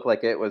wood look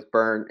like it was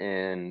burnt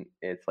and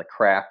it's like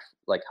cracked,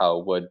 like how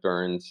wood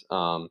burns,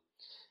 and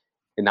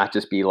not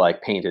just be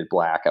like painted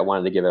black. I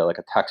wanted to give it like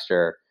a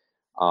texture.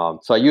 So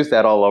I used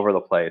that all over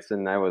the place,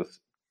 and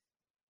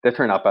it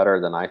turned out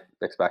better than I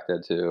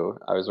expected to.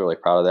 I was really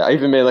proud of that. I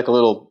even made like a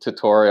little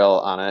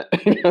tutorial on it.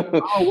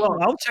 Oh, well,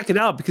 I'll check it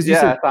out because you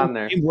Yeah, said it's on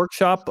there. Game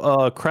Workshop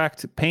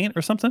cracked paint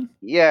or something?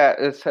 Yeah,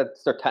 it's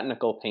their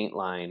technical paint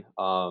line.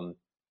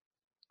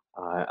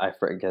 I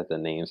forget the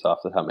names off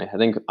the top of my head. I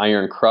think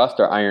Iron Crust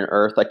or Iron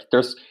Earth. Like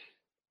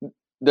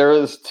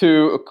there's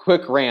two, a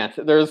quick rant.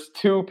 There's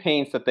two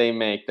paints that they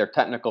make. They're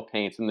technical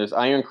paints, and there's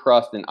Iron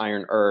Crust and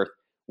Iron Earth.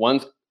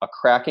 One's a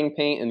cracking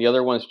paint, and the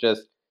other one's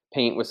just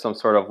paint with some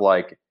sort of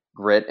like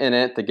grit in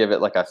it to give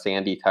it like a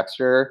sandy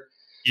texture.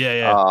 Yeah,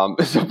 yeah.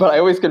 But I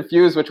always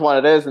confuse which one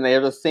it is, and they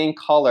have the same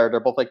color. They're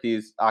both like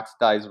these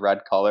oxidized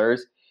red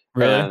colors.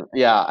 Really? And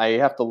yeah, I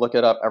have to look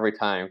it up every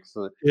time.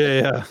 So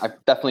Yeah, yeah. I've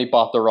definitely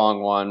bought the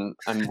wrong one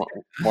on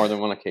more than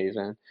one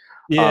occasion.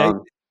 Yeah.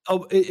 Um,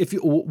 Oh, if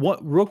you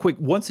real quick,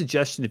 one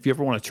suggestion if you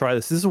ever want to try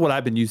this. This is what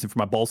I've been using for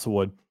my balsa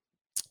wood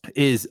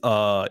is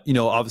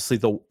obviously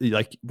the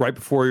like right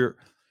before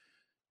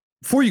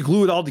you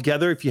glue it all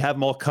together, if you have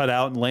them all cut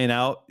out and laying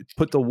out,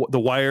 put the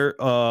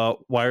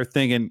wire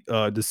thing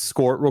and just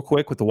score it real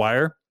quick with the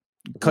wire.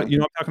 Cut, mhm. you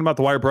know what I'm talking about,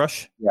 the wire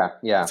brush. Yeah,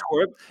 yeah.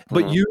 Score it.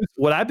 But Mhm. use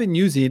what I've been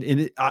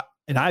using, I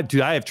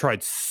have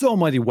tried so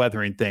many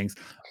weathering things,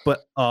 but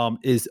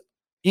is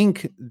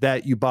ink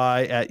that you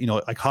buy at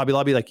like Hobby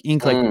Lobby, like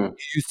ink like you Mm,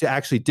 use to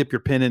actually dip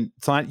your pen in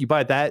sign. You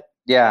buy that.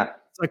 yeah,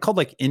 It's like called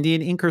like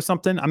Indian ink or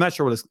something. I'm not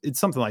sure what it's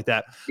something like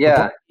that. But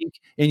buy yeah. ink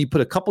and you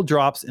put a couple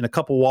drops in a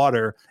cup of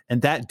water,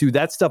 and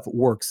that stuff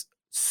works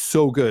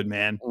so good,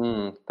 man.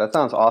 That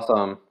sounds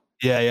awesome.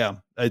 Yeah, yeah.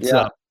 It's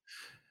Yeah,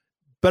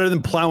 better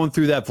than plowing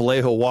through that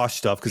Vallejo wash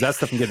stuff because that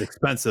stuff can get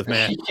expensive,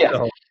 man. yeah,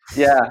 So,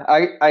 yeah.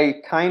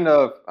 I kind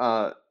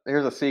of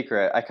here's a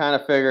secret. I kind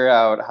of figure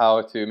out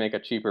how to make a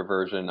cheaper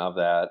version of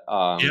that.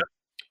 yeah.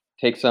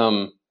 Take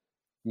some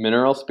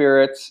mineral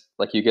spirits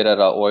like you get at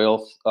a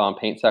oil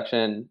paint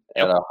section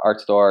at Yep. a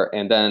art store,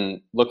 and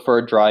then look for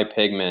a dry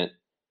pigment,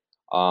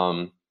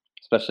 um,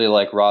 especially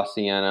like raw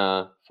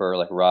sienna for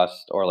like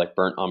rust or like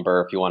burnt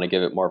umber if you want to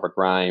give it more of a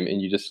grime,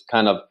 and you just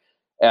kind of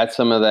add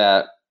some of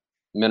that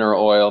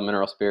mineral oil,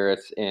 mineral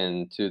spirits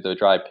into the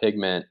dry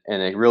pigment,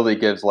 and it really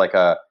gives like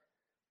a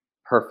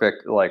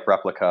perfect like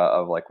replica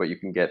of like what you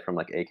can get from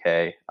like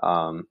AK.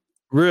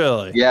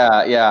 Really?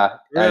 Yeah, yeah.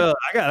 Really?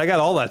 I got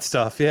all that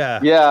stuff. Yeah.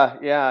 Yeah,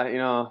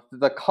 yeah,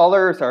 the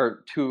colors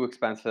are too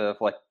expensive,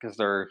 like because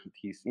they're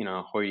these,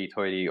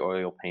 hoity-toity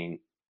oil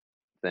paint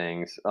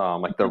things.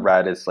 Like the Mhm.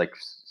 red is like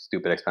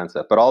stupid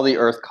expensive, but all the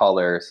earth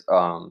colors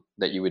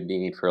that you would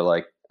need for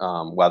like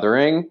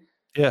weathering,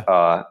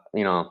 Yeah.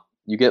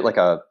 you get like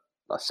a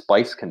a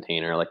spice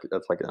container. Like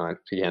that's like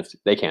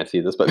they can't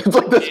see this, but it's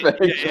like this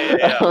big,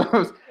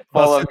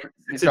 full of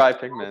dry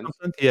pigments.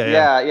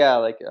 Yeah.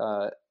 Like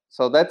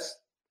so that's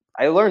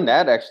I learned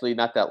that actually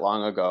not that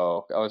long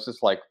ago. I was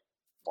just like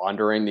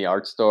wandering the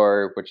art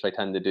store, which I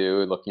tend to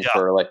do, looking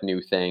for like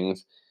new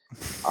things.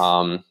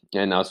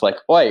 And I was like,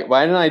 wait,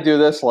 why didn't I do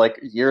this like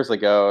years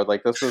ago?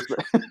 Like this is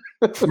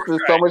this is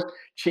so much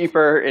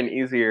cheaper and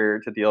easier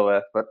to deal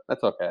with, but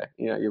that's okay.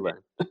 You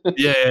learn.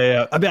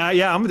 Yeah. I mean,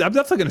 I'm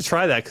definitely gonna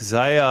try that because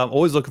I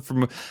always looking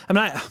for. I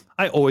mean,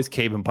 I always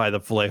cave and buy the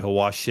Vallejo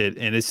wash shit,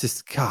 and it's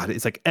just God.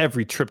 It's like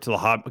every trip to the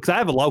hobby because I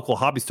have a local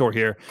hobby store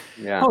here.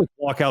 Yeah, I always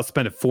walk out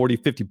spending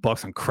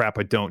 $40-$50 on crap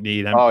I don't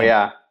need.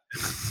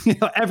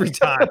 Every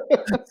time.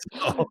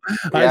 So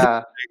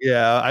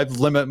I've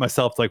limited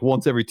myself to like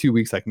once every 2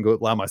 weeks I can go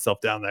allow myself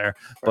down there.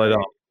 But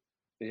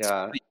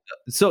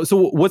So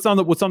what's on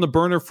the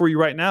burner for you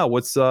right now?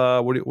 What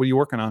are you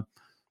working on?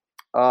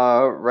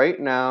 Right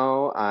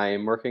now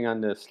I'm working on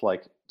this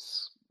like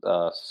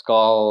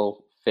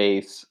skull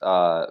face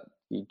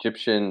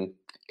Egyptian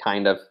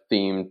kind of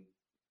themed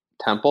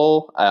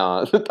temple.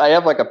 I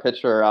have like a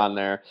picture on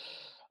there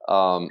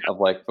of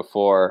like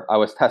before I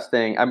was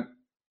testing.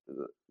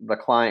 The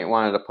client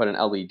wanted to put an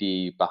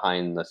LED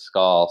behind the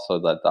skull so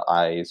that the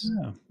eyes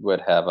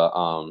would have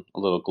a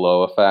little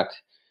glow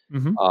effect.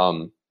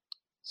 Mm-hmm.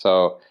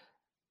 So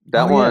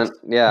that one,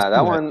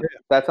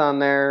 that's on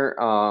there.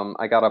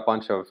 I got a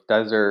bunch of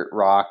desert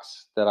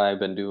rocks that I've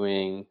been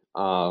doing,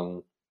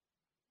 and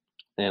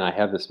I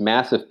have this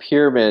massive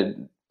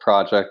pyramid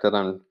project that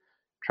I'm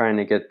trying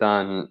to get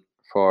done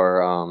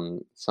for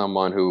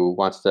someone who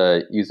wants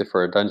to use it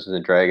for Dungeons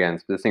and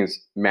Dragons. This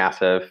thing's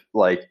massive,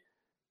 like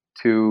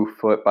 2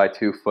 foot by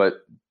 2 foot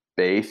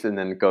base, and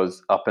then it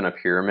goes up in a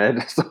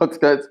pyramid. So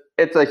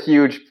it's a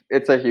huge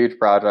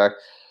project.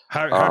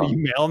 How do you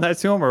mail that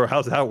to them, or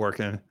how's that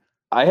working?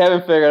 I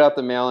haven't figured out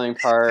the mailing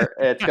part.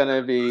 It's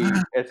gonna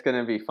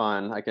be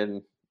fun. I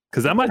can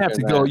because I might have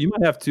to go. You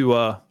might have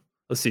to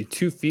let's see,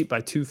 2 feet by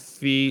 2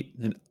 feet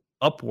and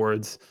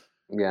upwards.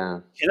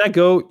 Yeah. Can I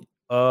go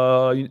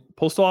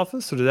postal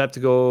office, or does that have to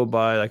go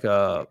by like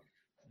a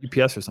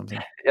UPS or something?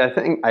 Yeah,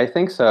 I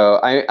think so.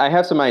 I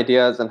have some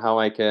ideas on how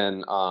I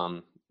can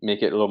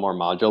make it a little more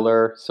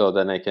modular, so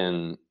then I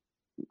can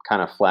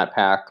kind of flat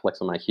pack like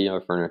some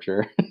IKEA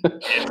furniture.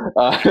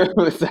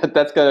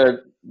 That's gonna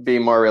be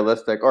more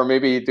realistic, or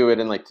maybe do it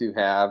in like 2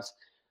 halves.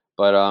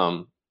 But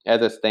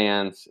as it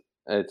stands,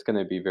 it's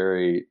gonna be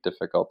very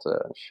difficult to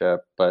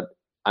ship. But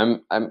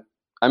I'm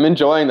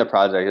enjoying the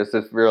project.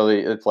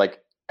 It's like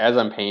as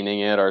I'm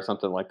painting it or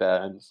something like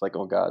that, I'm just like,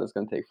 oh god, it's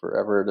gonna take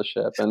forever to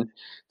ship, and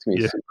it's gonna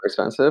be super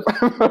expensive.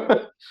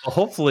 Well,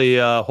 hopefully,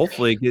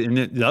 and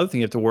the other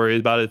thing you have to worry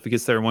about is if it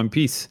gets there in one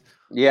piece.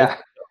 Yeah.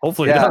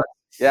 Hopefully,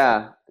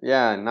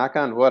 yeah. Knock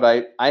on wood.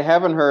 I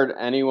haven't heard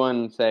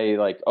anyone say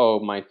like,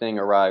 oh, my thing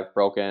arrived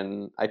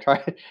broken. I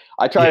try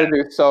to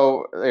do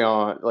so,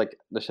 like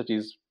the ship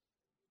these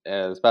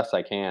as best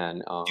I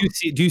can.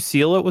 Do you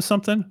seal it with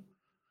something?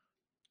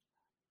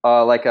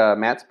 Like a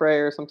matte spray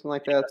or something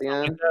like that at the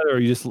end, or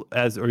you just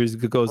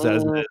it goes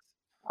as it is.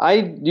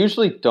 I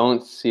usually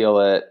don't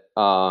seal it.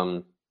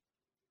 I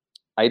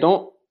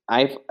don't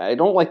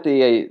like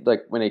the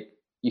like when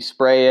you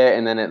spray it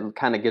and then it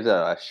kind of gives it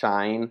a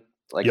shine.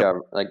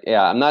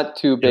 I'm not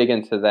too big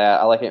into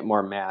that. I like it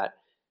more matte.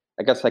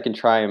 I guess I can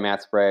try a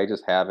matte spray. I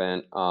just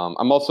haven't.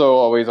 I'm also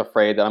always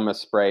afraid that I'm gonna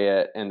spray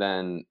it and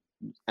then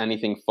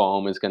anything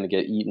foam is gonna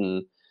get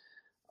eaten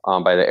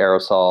by the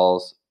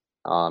aerosols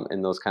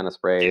in those kind of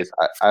sprays.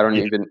 I don't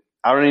even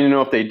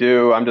know if they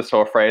do. I'm just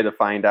so afraid to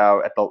find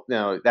out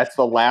that's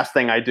the last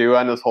thing I do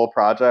on this whole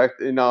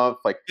project.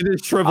 It's like it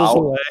just shrivels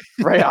away.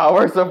 Right,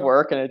 hours of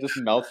work and it just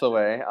melts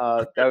away.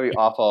 That would be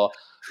awful.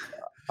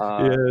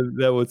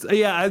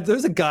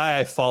 There's a guy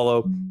I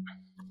follow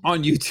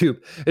on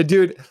YouTube. And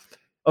dude,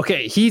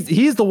 okay,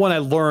 he's the one I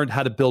learned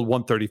how to build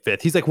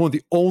 135th. He's like one of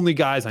the only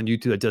guys on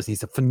YouTube that does.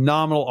 He's a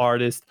phenomenal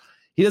artist.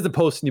 He doesn't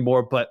post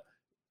anymore, but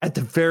at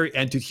the very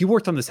end, dude, he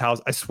worked on this house,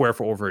 I swear,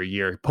 for over a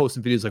year.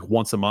 Posting videos like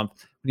once a month.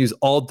 When he was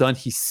all done,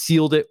 he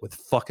sealed it with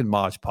fucking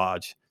Mod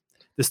Podge.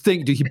 This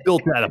thing, dude, he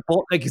built that up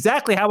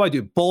exactly how I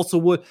do. Balsa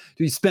wood,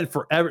 dude, he spent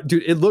forever.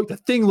 Dude, the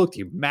thing looked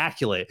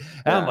immaculate.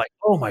 And I'm like,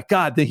 oh my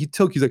God. Then he's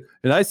like,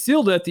 and I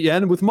sealed it at the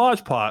end with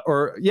Mod Podge.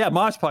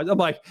 Mod Podge. I'm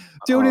like,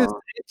 dude, it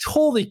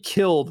totally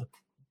killed.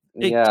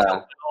 It killed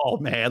it all,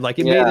 man. Like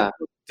it made it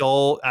look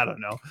dull. I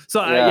don't know. So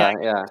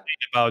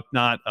about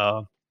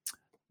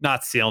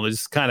not sealing it,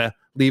 just kind of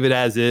leave it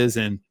as is,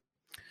 and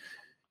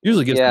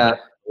usually gives a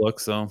look.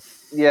 So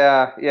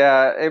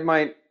it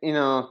might,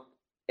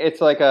 it's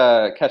like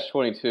a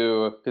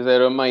catch-22 because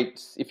it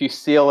might, if you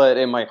seal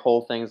it might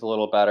hold things a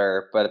little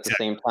better, but at the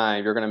same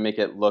time you're going to make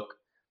it look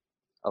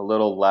a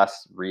little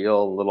less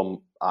real, a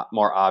little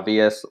more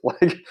obvious.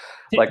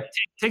 Like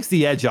takes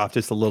the edge off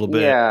just a little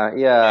bit.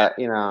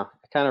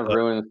 It kind of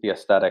ruins the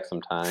aesthetic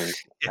sometimes.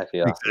 I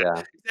feel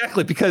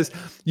exactly, because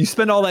you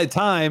spend all that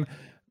time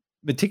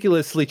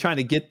meticulously trying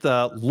to get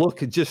the look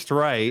just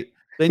right,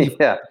 then you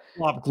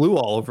Plop glue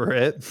all over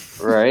it.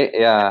 Right?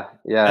 Yeah,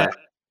 Yeah,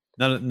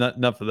 yeah, not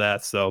enough of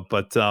that. So,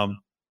 but so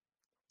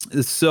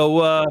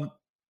so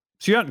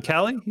you're out in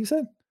Cali, you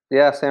said?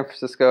 yeah. San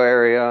Francisco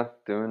area,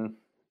 doing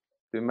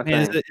my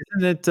Man, thing.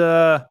 isn't it?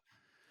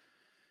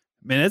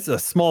 Man, it's a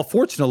small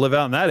fortune to live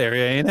out in that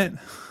area, ain't it?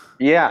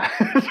 Yeah.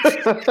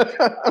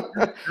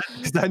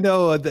 Because I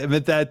know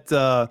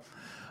that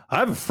I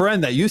have a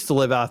friend that used to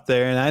live out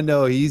there, and I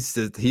know he's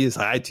just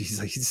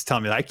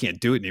telling me that I can't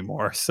do it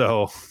anymore.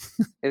 So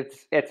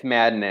It's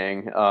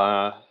maddening.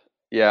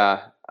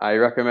 Yeah, I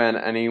recommend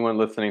anyone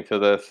listening to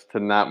this to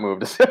not move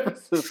to San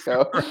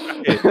Francisco. right.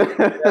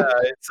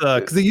 It's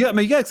because I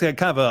mean, you guys got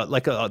kind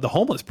of the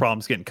homeless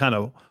problem's getting kind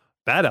of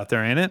bad out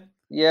there, ain't it?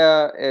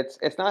 Yeah, it's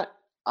not.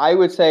 I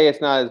would say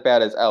it's not as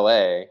bad as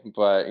LA,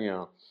 but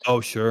Oh,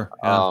 sure,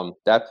 yeah.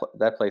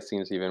 that place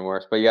seems even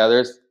worse. But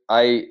yeah,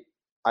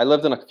 I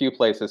lived in a few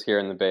places here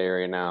in the Bay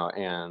Area now,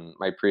 and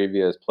my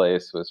previous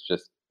place was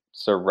just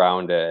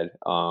surrounded.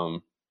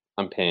 I'm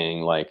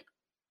paying like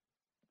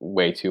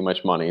way too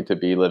much money to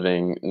be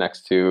living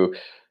next to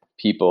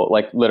people.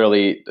 Like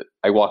literally,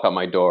 I walk out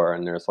my door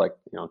and there's like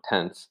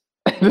tents.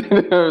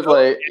 It was Oh,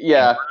 like,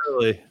 yeah, yeah,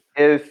 really.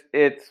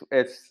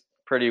 it's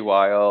pretty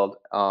wild.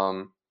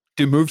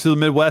 Dude, move to the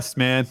Midwest,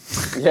 man.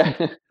 Yeah,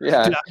 Dude,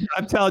 yeah.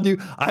 I'm telling you,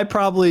 I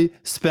probably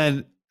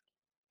spend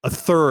a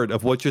third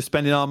of what you're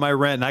spending on my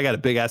rent, and I got a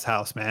big ass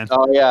house, man.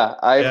 Oh yeah,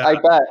 Yeah, I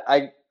bet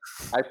I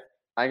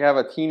I have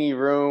a teeny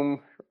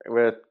room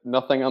with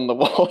nothing on the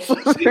walls.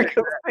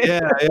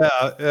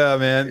 yeah,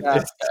 man. Yeah,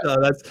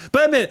 It's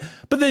but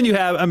but then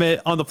I mean,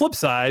 on the flip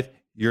side,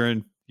 you're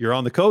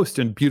on the coast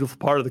in a beautiful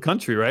part of the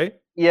country, right?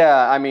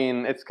 yeah. I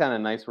mean, it's kind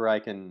of nice where I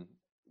can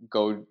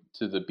go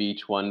to the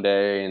beach one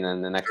day and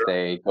then the next Sure.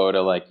 day go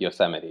to like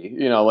Yosemite.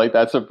 Like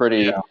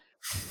Yeah.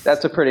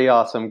 that's a pretty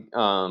awesome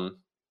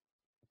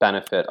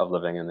benefit of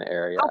living in the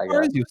area, How I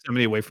far guess. is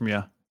Yosemite away from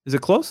you? Is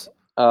it close?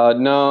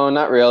 No,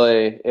 not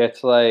really.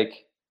 It's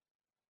like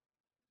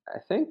I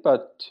think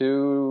about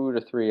 2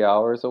 to 3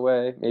 hours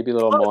away, maybe a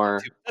little Oh,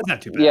 more. that's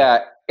not too bad. Yeah,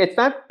 it's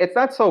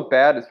not so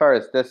bad as far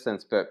as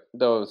distance, but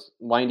those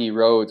windy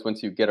roads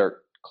once you get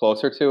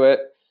closer to it,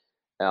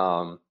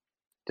 um,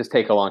 just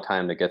take a long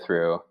time to get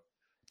through.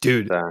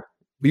 Dude, So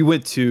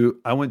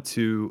I went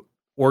to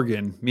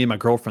Oregon, me and my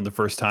girlfriend the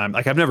first time.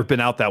 Like I've never been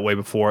out that way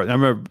before. And I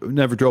remember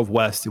never drove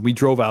west, and we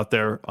drove out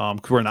there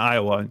because we're in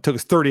Iowa. And it took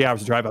us 30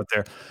 hours to drive out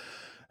there.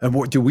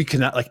 And dude, we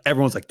cannot like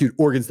everyone's like, dude,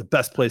 Oregon's the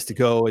best place to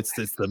go. It's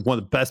one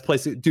of the best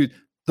places, dude.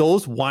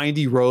 Those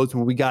windy roads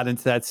when we got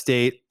into that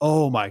state,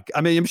 oh my! I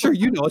mean, I'm sure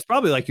it's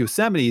probably like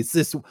Yosemite. It's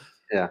this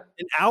yeah,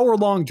 an hour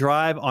long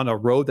drive on a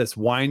road that's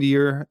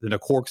windier than a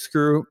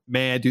corkscrew.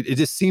 Man, dude, it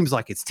just seems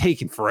like it's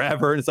taking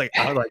forever. And it's like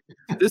I'm like,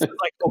 this is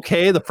like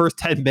okay the first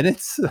 10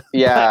 minutes, but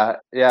yeah,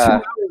 2 hours yeah,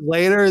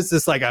 later, it's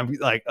just like I'm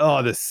like,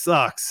 oh, this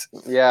sucks.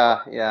 yeah,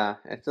 yeah.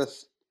 It's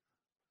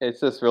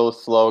just real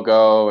slow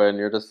go, and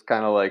you're just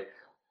kind of like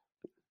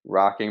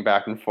rocking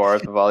back and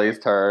forth with all these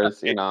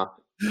turns.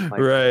 Like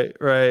Right,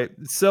 right.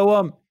 So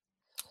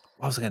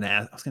I was gonna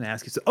ask. I was gonna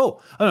ask you. So, I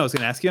don't know. I was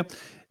gonna ask you.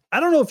 I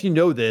don't know if you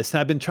know this.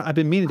 And I've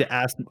been meaning to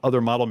ask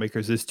other model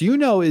makers this. Do you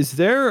know? Is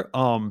there?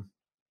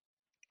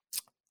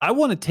 I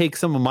want to take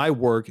some of my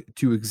work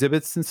to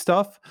exhibits and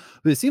stuff,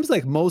 but it seems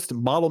like most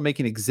model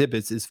making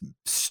exhibits is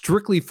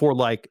strictly for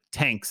like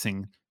tanks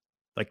and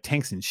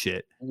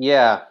shit.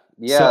 yeah, So,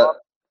 yeah.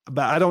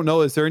 but I don't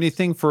know. Is there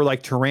anything for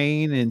like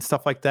terrain and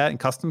stuff like that and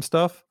custom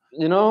stuff?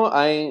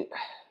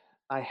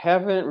 I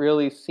haven't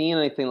really seen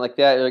anything like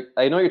that. Like,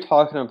 I know you're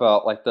talking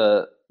about like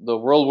the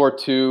World War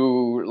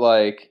II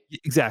like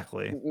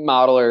Exactly.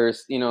 modelers.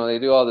 They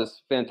do all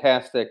this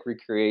fantastic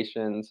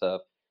recreations of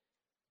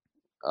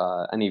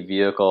any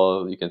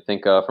vehicle you can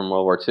think of from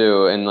World War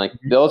II, and like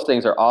Mhm. those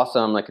things are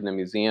awesome. Like in the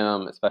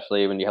museum,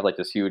 especially when you have like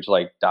this huge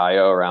like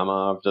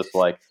diorama of just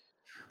like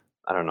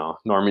I don't know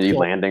Normandy Full-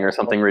 landing or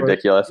something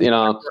ridiculous.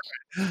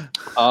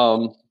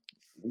 Um,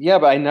 Yeah,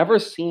 but I never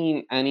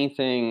seen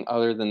anything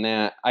other than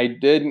that. I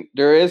did.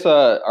 There is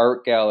a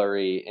art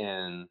gallery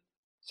in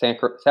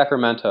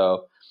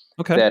Sacramento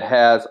Okay. that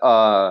has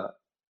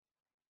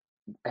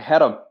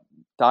had a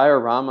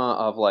diorama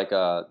of like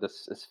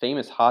this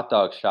famous hot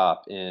dog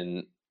shop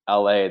in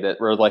LA that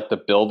where like the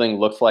building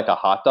looks like a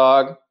hot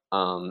dog.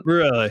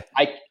 Really?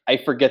 I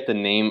forget the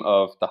name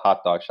of the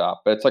hot dog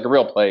shop, but it's like a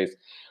real place.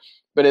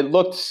 But it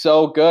looked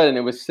so good, and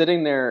it was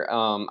sitting there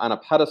on a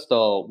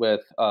pedestal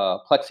with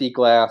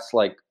plexiglass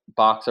like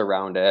box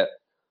around it,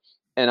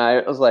 and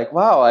I was like,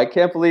 "Wow, I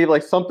can't believe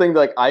like something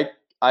like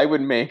I would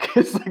make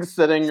is like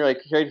sitting like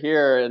right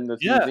here in this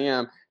Yeah.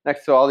 museum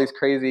next to all these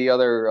crazy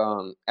other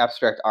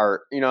abstract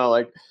art."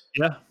 Like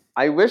Yeah.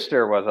 I wish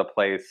there was a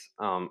place.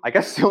 I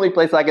guess the only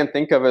place I can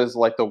think of is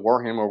like the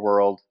Warhammer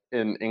World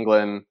in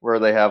England, where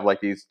they have like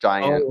these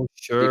giant Oh,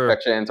 sure.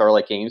 depictions, or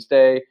like Games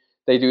Day.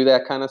 They do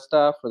that kind of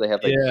stuff where they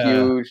have like Yeah.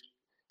 huge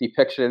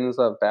depictions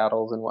of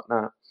battles and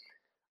whatnot.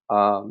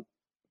 Um,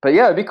 but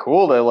yeah, it'd be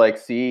cool to like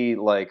see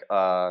like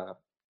a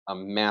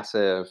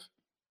massive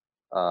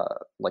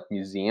like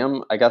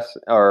museum, I guess,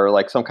 or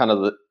like some kind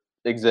of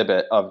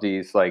exhibit of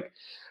these like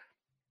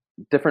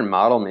different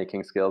model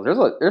making skills.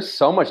 There's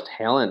so much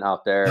talent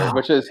out there, Oh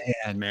which is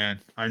man,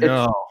 I it's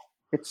know.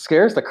 it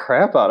scares the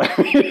crap out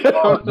of me.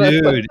 Oh,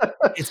 dude.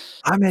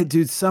 I mean,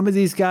 dude, some of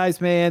these guys,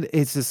 man,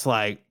 it's just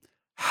like,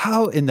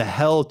 how in the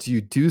hell do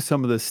you do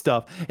some of this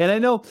stuff? And I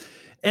know,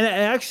 and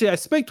actually, I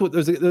spoke with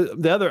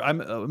the other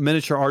I'm a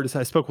miniature artist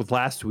I spoke with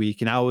last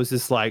week, and I was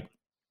just like,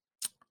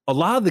 a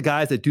lot of the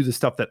guys that do the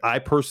stuff that I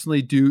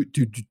personally do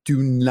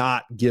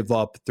not give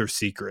up their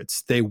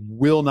secrets. They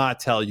will not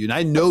tell you. And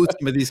I know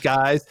some of these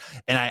guys,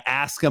 and I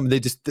ask them,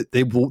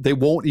 they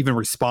won't even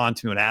respond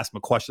to me when I ask them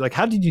a question. Like,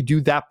 how did you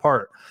do that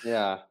part?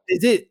 Yeah.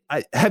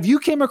 Have you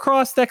came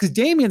across that? Because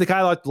Damien, the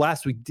guy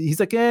last week, he's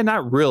like,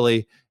 not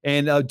really.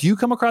 And do you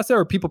come across that,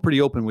 or are people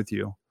pretty open with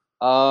you?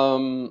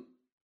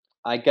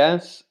 I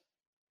guess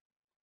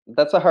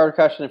that's a hard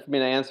question for me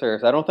to answer.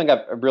 'Cause I don't think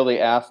I've really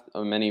asked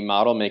many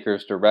model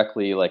makers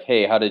directly, like,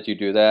 "Hey, how did you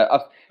do that?"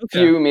 Okay,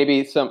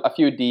 A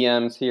few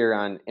DMs here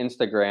on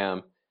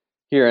Instagram,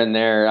 here and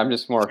there. I'm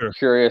just more sure.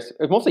 curious.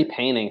 It's mostly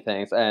painting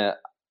things.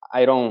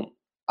 I don't.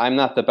 I'm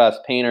not the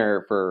best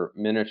painter for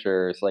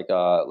miniatures, like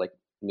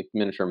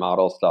miniature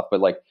model stuff. But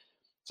like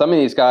some of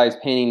these guys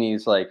painting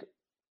these like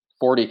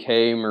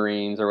 40K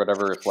Marines or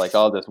whatever, it's like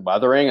all this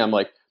weathering. I'm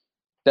like,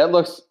 that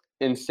looks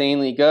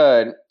insanely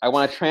good. I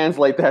want to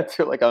translate that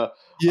to like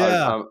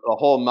Yeah. a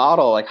whole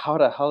model. Like, how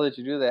the hell did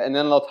you do that? And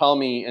then they'll tell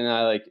me, and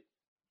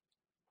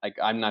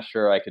I'm not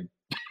sure I could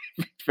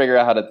figure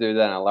out how to do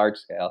that on a large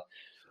scale.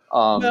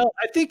 Well,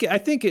 I think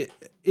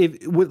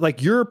if with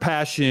like your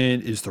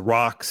passion is the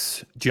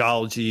rocks,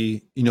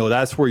 geology,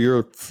 that's where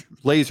you're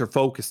laser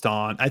focused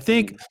on. I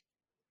think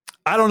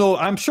I don't know.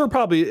 I'm sure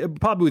probably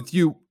with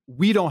you,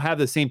 we don't have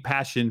the same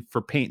passion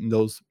for painting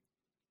those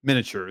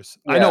miniatures.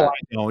 I know Yeah,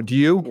 I don't. Do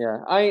you? yeah.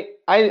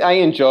 I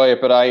enjoy it,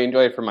 but I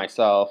enjoy it for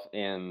myself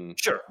and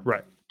Sure.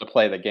 Right. to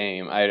play the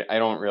game. I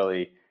don't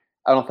really.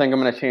 I don't think I'm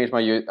gonna change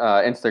my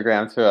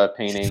Instagram to a Don't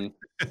painting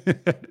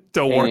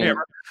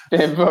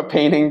Warhammer. a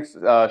paintings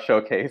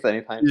showcase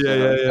anytime Yeah,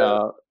 yeah, soon.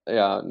 yeah.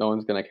 Yeah, no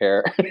one's gonna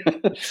care.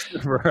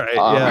 Right.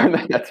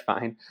 Yeah. That's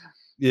fine.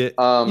 Yeah.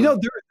 Um,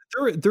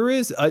 There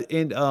is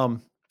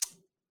and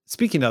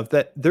speaking of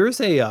that, there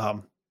is a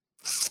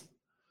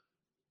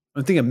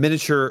I'm thinking of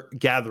miniature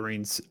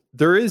gatherings.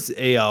 There is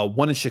a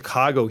one in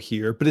Chicago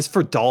here, but it's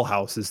for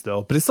dollhouses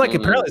though. But it's like mhm.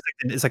 apparently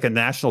it's like a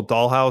national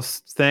dollhouse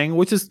thing,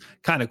 which is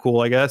kind of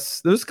cool, I guess.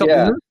 There's a couple.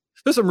 Yeah,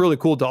 There's some really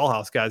cool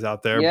dollhouse guys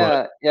out there,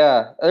 but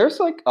yeah. There's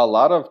like a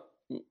lot of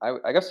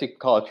I guess you could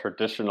call it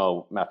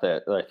traditional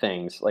method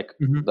things like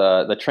Mhm.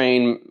 the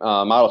train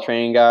model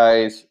train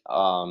guys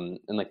and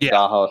like the Yeah,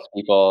 dollhouse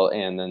people,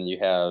 and then you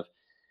have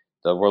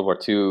the World War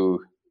II.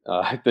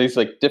 These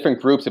like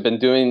different groups have been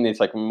doing these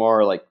like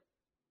more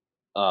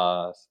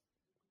uh,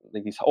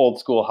 like these old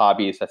school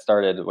hobbies that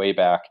started way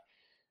back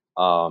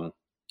um,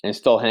 and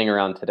still hang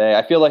around today.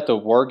 I feel like the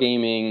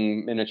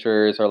wargaming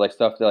miniatures or like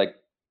stuff that like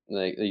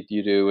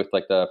you do with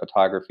like the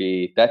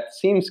photography that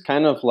seems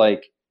kind of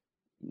like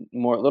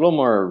more a little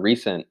more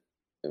recent.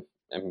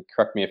 And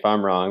correct me if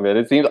I'm wrong, but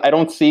it seems I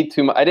don't see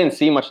too much. I didn't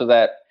see much of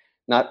that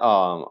not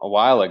a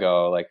while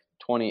ago, like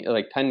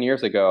 10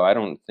 years ago. I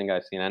don't think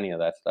I've seen any of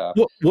that stuff.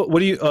 what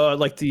do you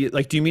like the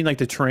like? Do you mean like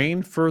the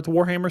train for the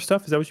Warhammer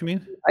stuff? Is that what you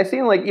mean? I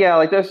seen like yeah,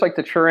 like there's like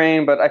the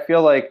terrain, but I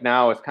feel like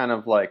now it's kind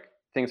of like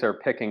things are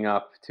picking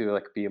up to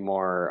like be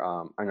more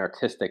an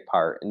artistic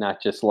part, and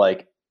not just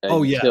like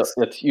Oh yes,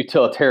 it's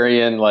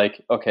utilitarian.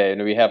 Like okay,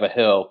 and we have a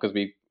hill because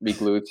we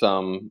glued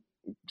some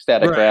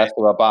static right. grass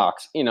to a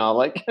box,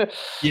 like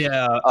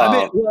Yeah,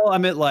 um, I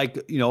meant like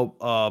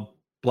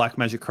Black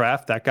Magic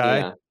Craft. That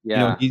guy,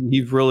 yeah, yeah,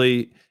 he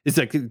really it's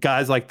like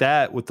guys like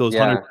that with those yeah,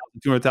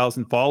 100,000,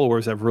 200,000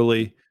 followers have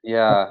really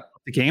yeah,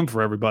 the game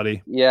for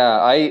everybody.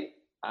 yeah.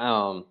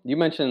 You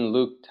mentioned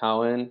Luke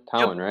Yep.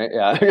 Towan, right?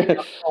 Yeah,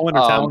 Owen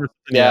or Talon or something.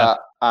 Yeah.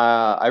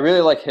 yeah. I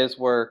really like his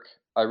work.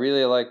 I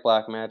really like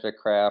Black Magic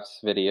Crafts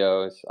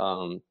videos.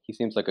 He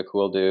seems like a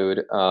cool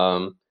dude.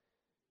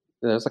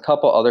 There's a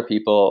couple other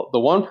people. The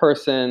one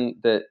person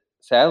that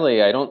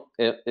sadly I don't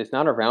is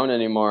not around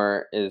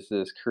anymore is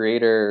this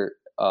creator.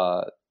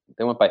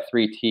 They went by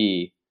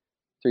 3T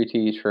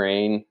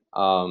Terrain.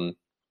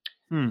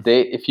 Hmm.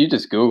 They if you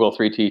just Google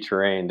 3T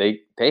Terrain,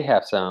 they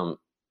have some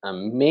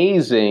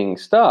amazing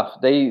stuff.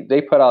 They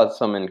put out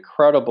some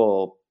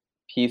incredible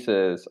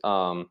pieces.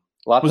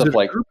 Lots Was of it a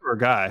like group or a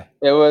guy?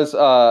 it was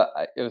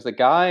a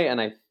guy, and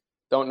I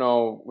don't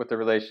know what the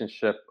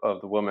relationship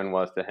of the woman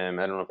was to him.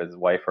 I don't know if it's his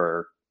wife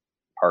or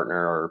partner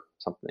or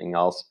something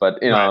else, but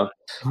Right.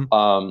 Mhm.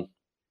 um,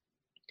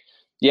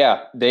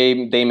 yeah, they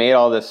made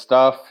all this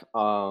stuff,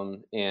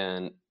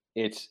 and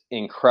it's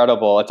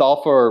incredible. It's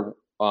all for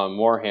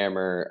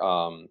Warhammer,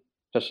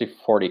 especially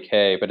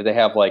 40K. But they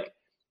have like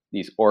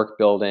these orc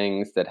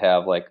buildings that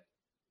have like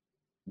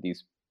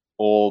these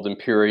old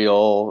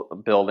imperial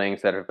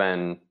buildings that have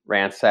been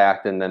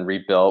ransacked and then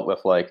rebuilt with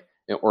like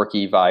an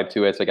orky vibe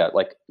to it. So they got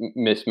like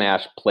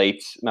mismatched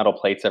plates, metal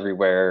plates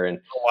everywhere, and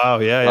Oh, wow.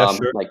 Yeah. Yeah.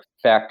 Sure. like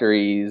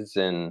factories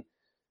and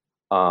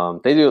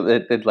They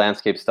did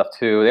landscape stuff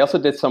too. They also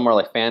did some more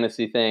like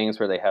fantasy things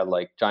where they had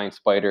like giant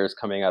spiders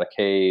coming out of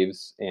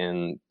caves,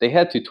 and they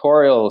had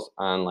tutorials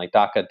on like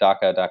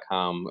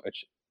dakadaka.com,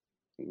 which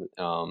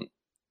um,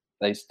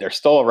 they're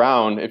still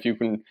around. If you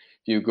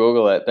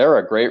Google it, they're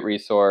a great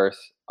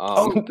resource.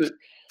 Oh,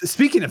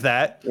 speaking of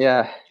that,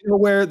 Yeah. you know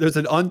where there's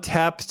an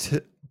untapped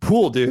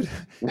pool, dude?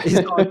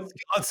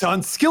 It's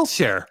on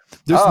Skillshare.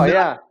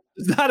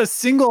 There's not a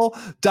single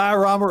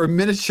diorama or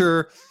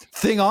miniature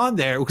thing on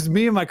there, because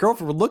me and my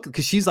girlfriend were looking,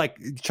 because she's like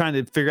trying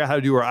to figure out how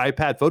to do her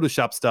iPad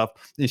Photoshop stuff,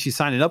 and she's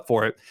signing up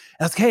for it.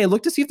 And I was like, hey,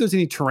 look to see if there's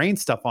any terrain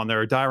stuff on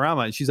there or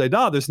diorama. And she's like,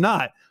 no, there's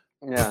not.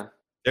 Yeah.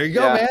 There you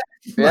go, man.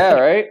 Yeah,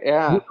 right.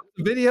 Yeah.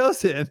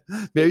 Videos and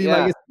maybe you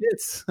might get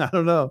hits. I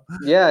don't know.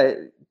 Yeah,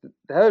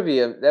 that would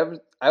be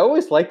I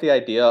always like the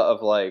idea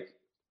of like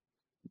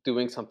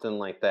doing something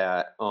like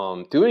that.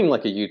 Doing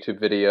like a YouTube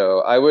video.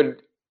 I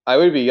would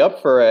be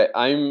up for it.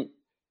 I'm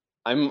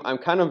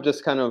kind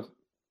of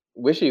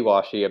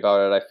wishy-washy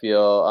about it. I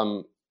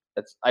feel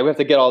I have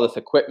to get all this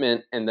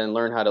equipment and then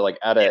learn how to like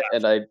edit,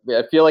 and I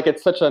feel like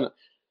it's such an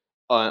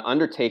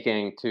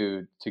undertaking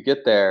to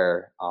get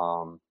there.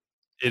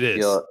 It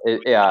is.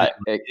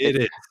 It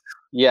is.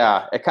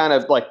 Yeah, it kind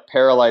of like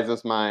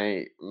paralyzes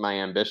my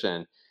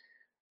ambition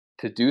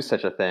to do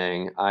such a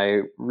thing.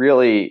 I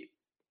really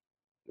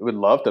would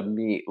love to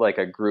meet like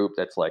a group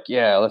that's like,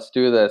 yeah, let's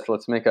do this.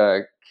 Let's make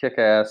a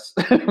kick-ass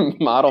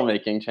model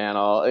making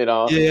channel. You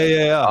know.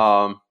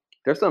 Yeah.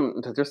 There's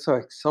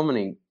so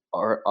many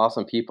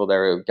awesome people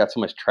there who got so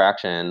much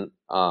traction.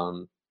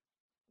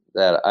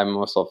 That I'm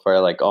also afraid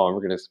like, oh,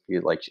 we're gonna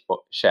be like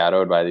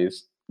shadowed by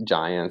these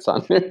giants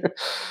on there.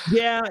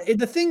 Yeah,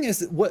 the thing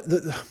is,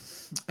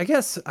 I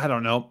guess I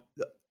don't know.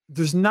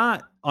 There's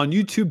not on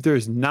YouTube.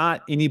 There's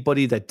not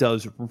anybody that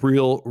does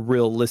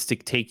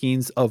realistic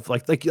takings of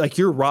like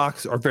your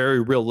rocks are very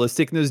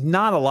realistic, and there's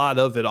not a lot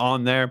of it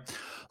on there.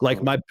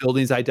 Like my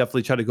buildings, I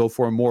definitely try to go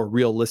for a more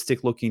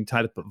realistic looking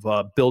type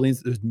of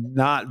buildings. There's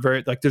not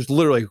very there's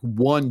literally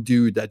one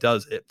dude that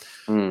does it.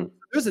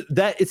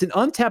 It's an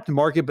untapped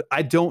market, but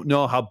I don't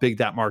know how big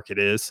that market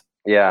is.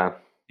 Yeah.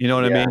 You know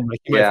what I mean? Like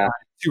you might find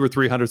 200 or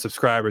 300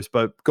 subscribers,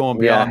 but going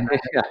beyond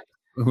that,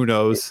 who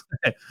knows?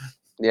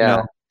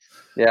 Yeah.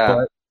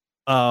 But,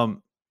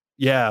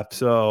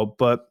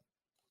 but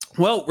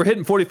well, we're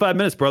hitting 45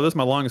 minutes, bro. That's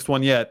my longest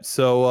one yet.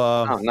 So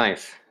oh,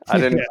 nice. I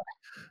didn't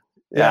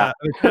Yeah,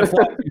 you're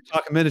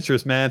talking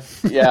miniatures, man.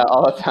 Yeah,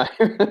 all the time.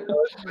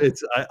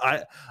 It's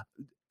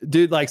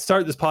dude, like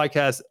start this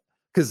podcast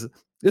because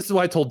this is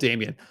what I told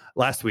Damien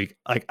last week.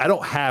 Like, I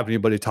don't have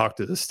anybody to talk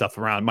to this stuff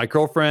around. My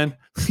girlfriend,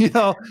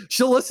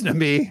 she'll listen to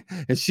me,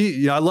 and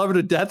she, I love her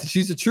to death.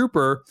 She's a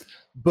trooper,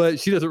 but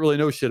she doesn't really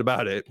know shit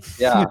about it.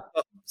 Yeah.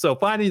 So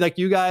finding like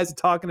you guys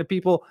talking to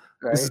people,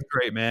 this is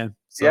great, man.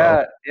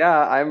 So.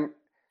 Yeah.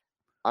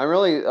 I'm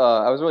really,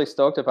 I was really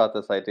stoked about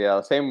this idea.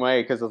 The same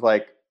way, because it's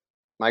like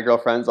my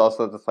girlfriend's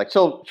also just like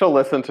she'll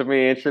listen to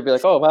me and she'll be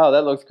like, oh wow,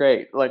 that looks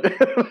great. Like,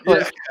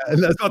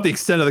 and that's not the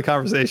extent of the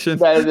conversation.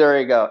 There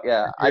you go.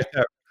 Yeah.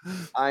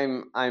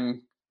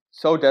 I'm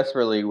so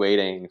desperately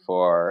waiting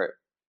for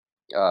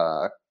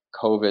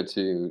COVID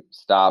to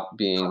stop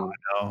being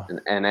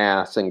an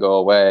ass and go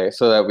away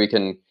so that we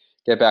can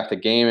get back to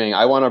gaming.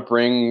 I want to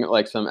bring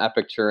like some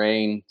epic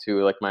terrain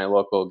to like my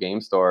local game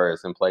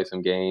stores and play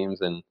some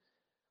games. And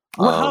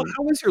how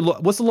is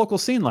what's the local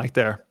scene like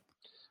there?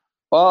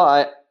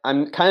 Well,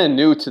 I'm kind of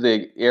new to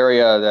the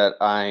area that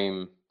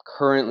I'm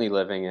currently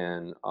living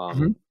in.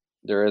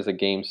 There is a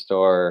game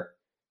store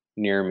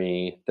near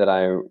me that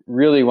I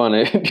really want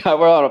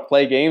to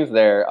play games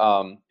there.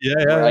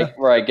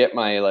 Where I get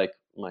my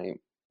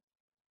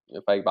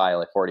if I buy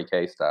like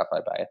 40K stuff, I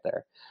buy it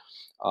there.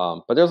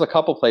 But there's a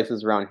couple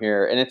places around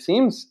here, and it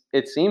seems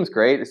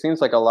great. It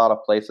seems like a lot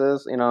of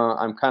places.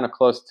 I'm kind of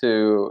close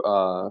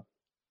to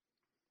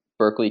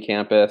Berkeley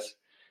campus,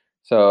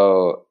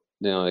 so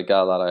they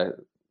got a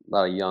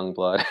lot of young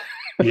blood.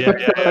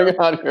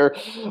 Out here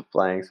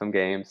playing some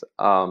games.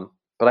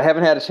 But I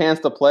haven't had a chance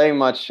to play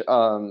much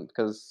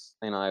because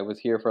I was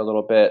here for a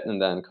little bit,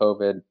 and then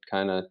COVID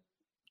kind of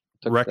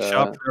wreck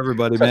shop for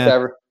everybody,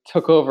 man.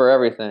 Took over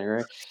everything,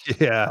 right?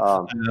 Yeah,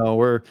 I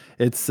know.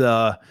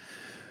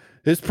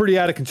 It's pretty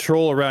out of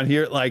control around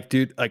here. Like,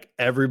 dude, like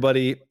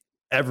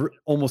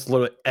almost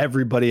literally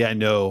everybody I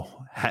know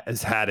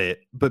has had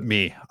it, but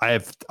me. I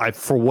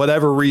for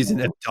whatever reason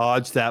have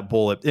dodged that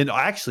bullet. And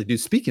actually,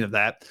 dude, speaking of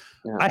that,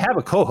 I have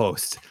a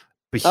co-host,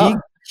 but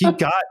he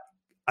got.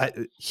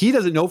 He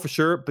doesn't know for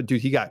sure, but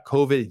dude, he got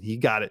COVID and he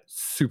got it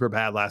super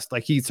bad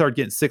he started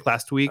getting sick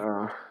last week,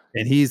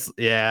 and he's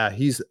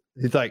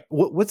like,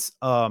 what's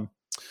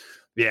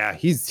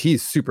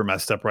he's super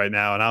messed up right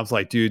now. And I was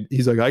like, dude,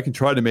 he's like, I can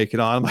try to make it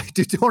on. I'm like,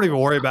 dude, don't even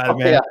worry about it,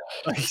 man.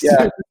 It's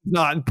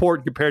not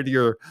important compared to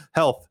your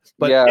health.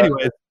 But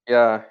anyway.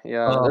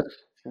 There's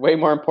way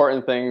more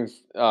important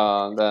things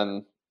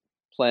than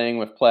playing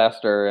with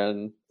plaster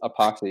and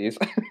epoxies.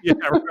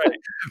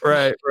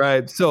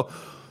 Right. So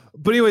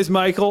But anyways,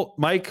 Michael,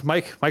 it's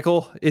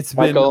Michael,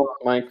 been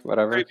Mike,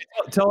 whatever.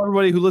 Tell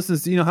everybody who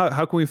listens,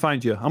 how can we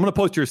find you? I'm going to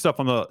post your stuff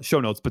on the show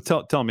notes, but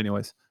tell them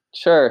anyways.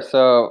 Sure.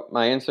 So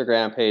my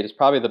Instagram page is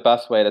probably the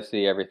best way to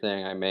see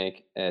everything I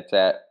make. It's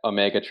at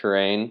Omega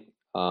Terrain.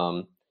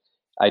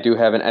 I do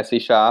have an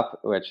Etsy shop,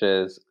 which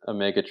is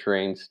Omega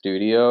Terrain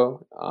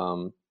Studio.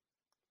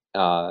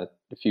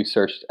 If you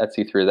search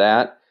Etsy through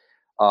that,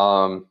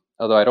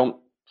 although I don't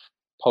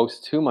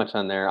post too much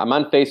on there. I'm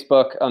on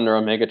Facebook under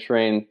Omega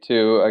Terrain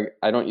too.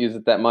 I don't use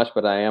it that much,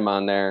 but I am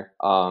on there.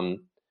 But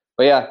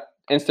yeah,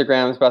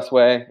 Instagram is the best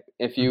way.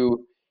 If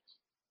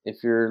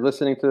you're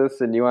listening to this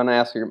and you want to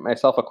ask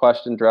myself a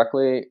question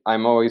directly,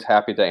 I'm always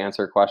happy to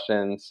answer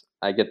questions.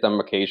 I get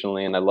them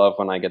occasionally, and I love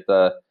when I get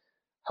to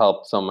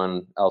help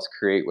someone else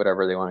create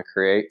whatever they want to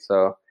create.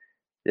 So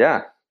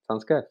yeah,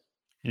 sounds good.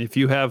 And if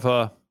you have,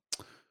 I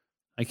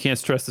can't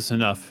stress this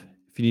enough.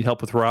 If you need help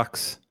with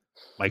rocks,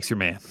 Mike's your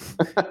man.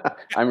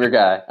 I'm your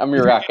guy. I'm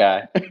your rock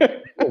guy.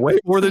 Way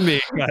more than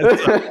me.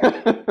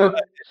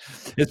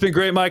 It's been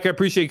great, Mike. I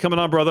appreciate you coming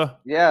on, brother.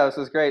 Yeah, this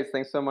was great.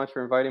 Thanks so much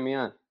for inviting me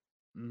on.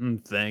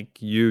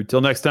 Thank you.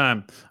 Till next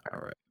time. All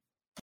right.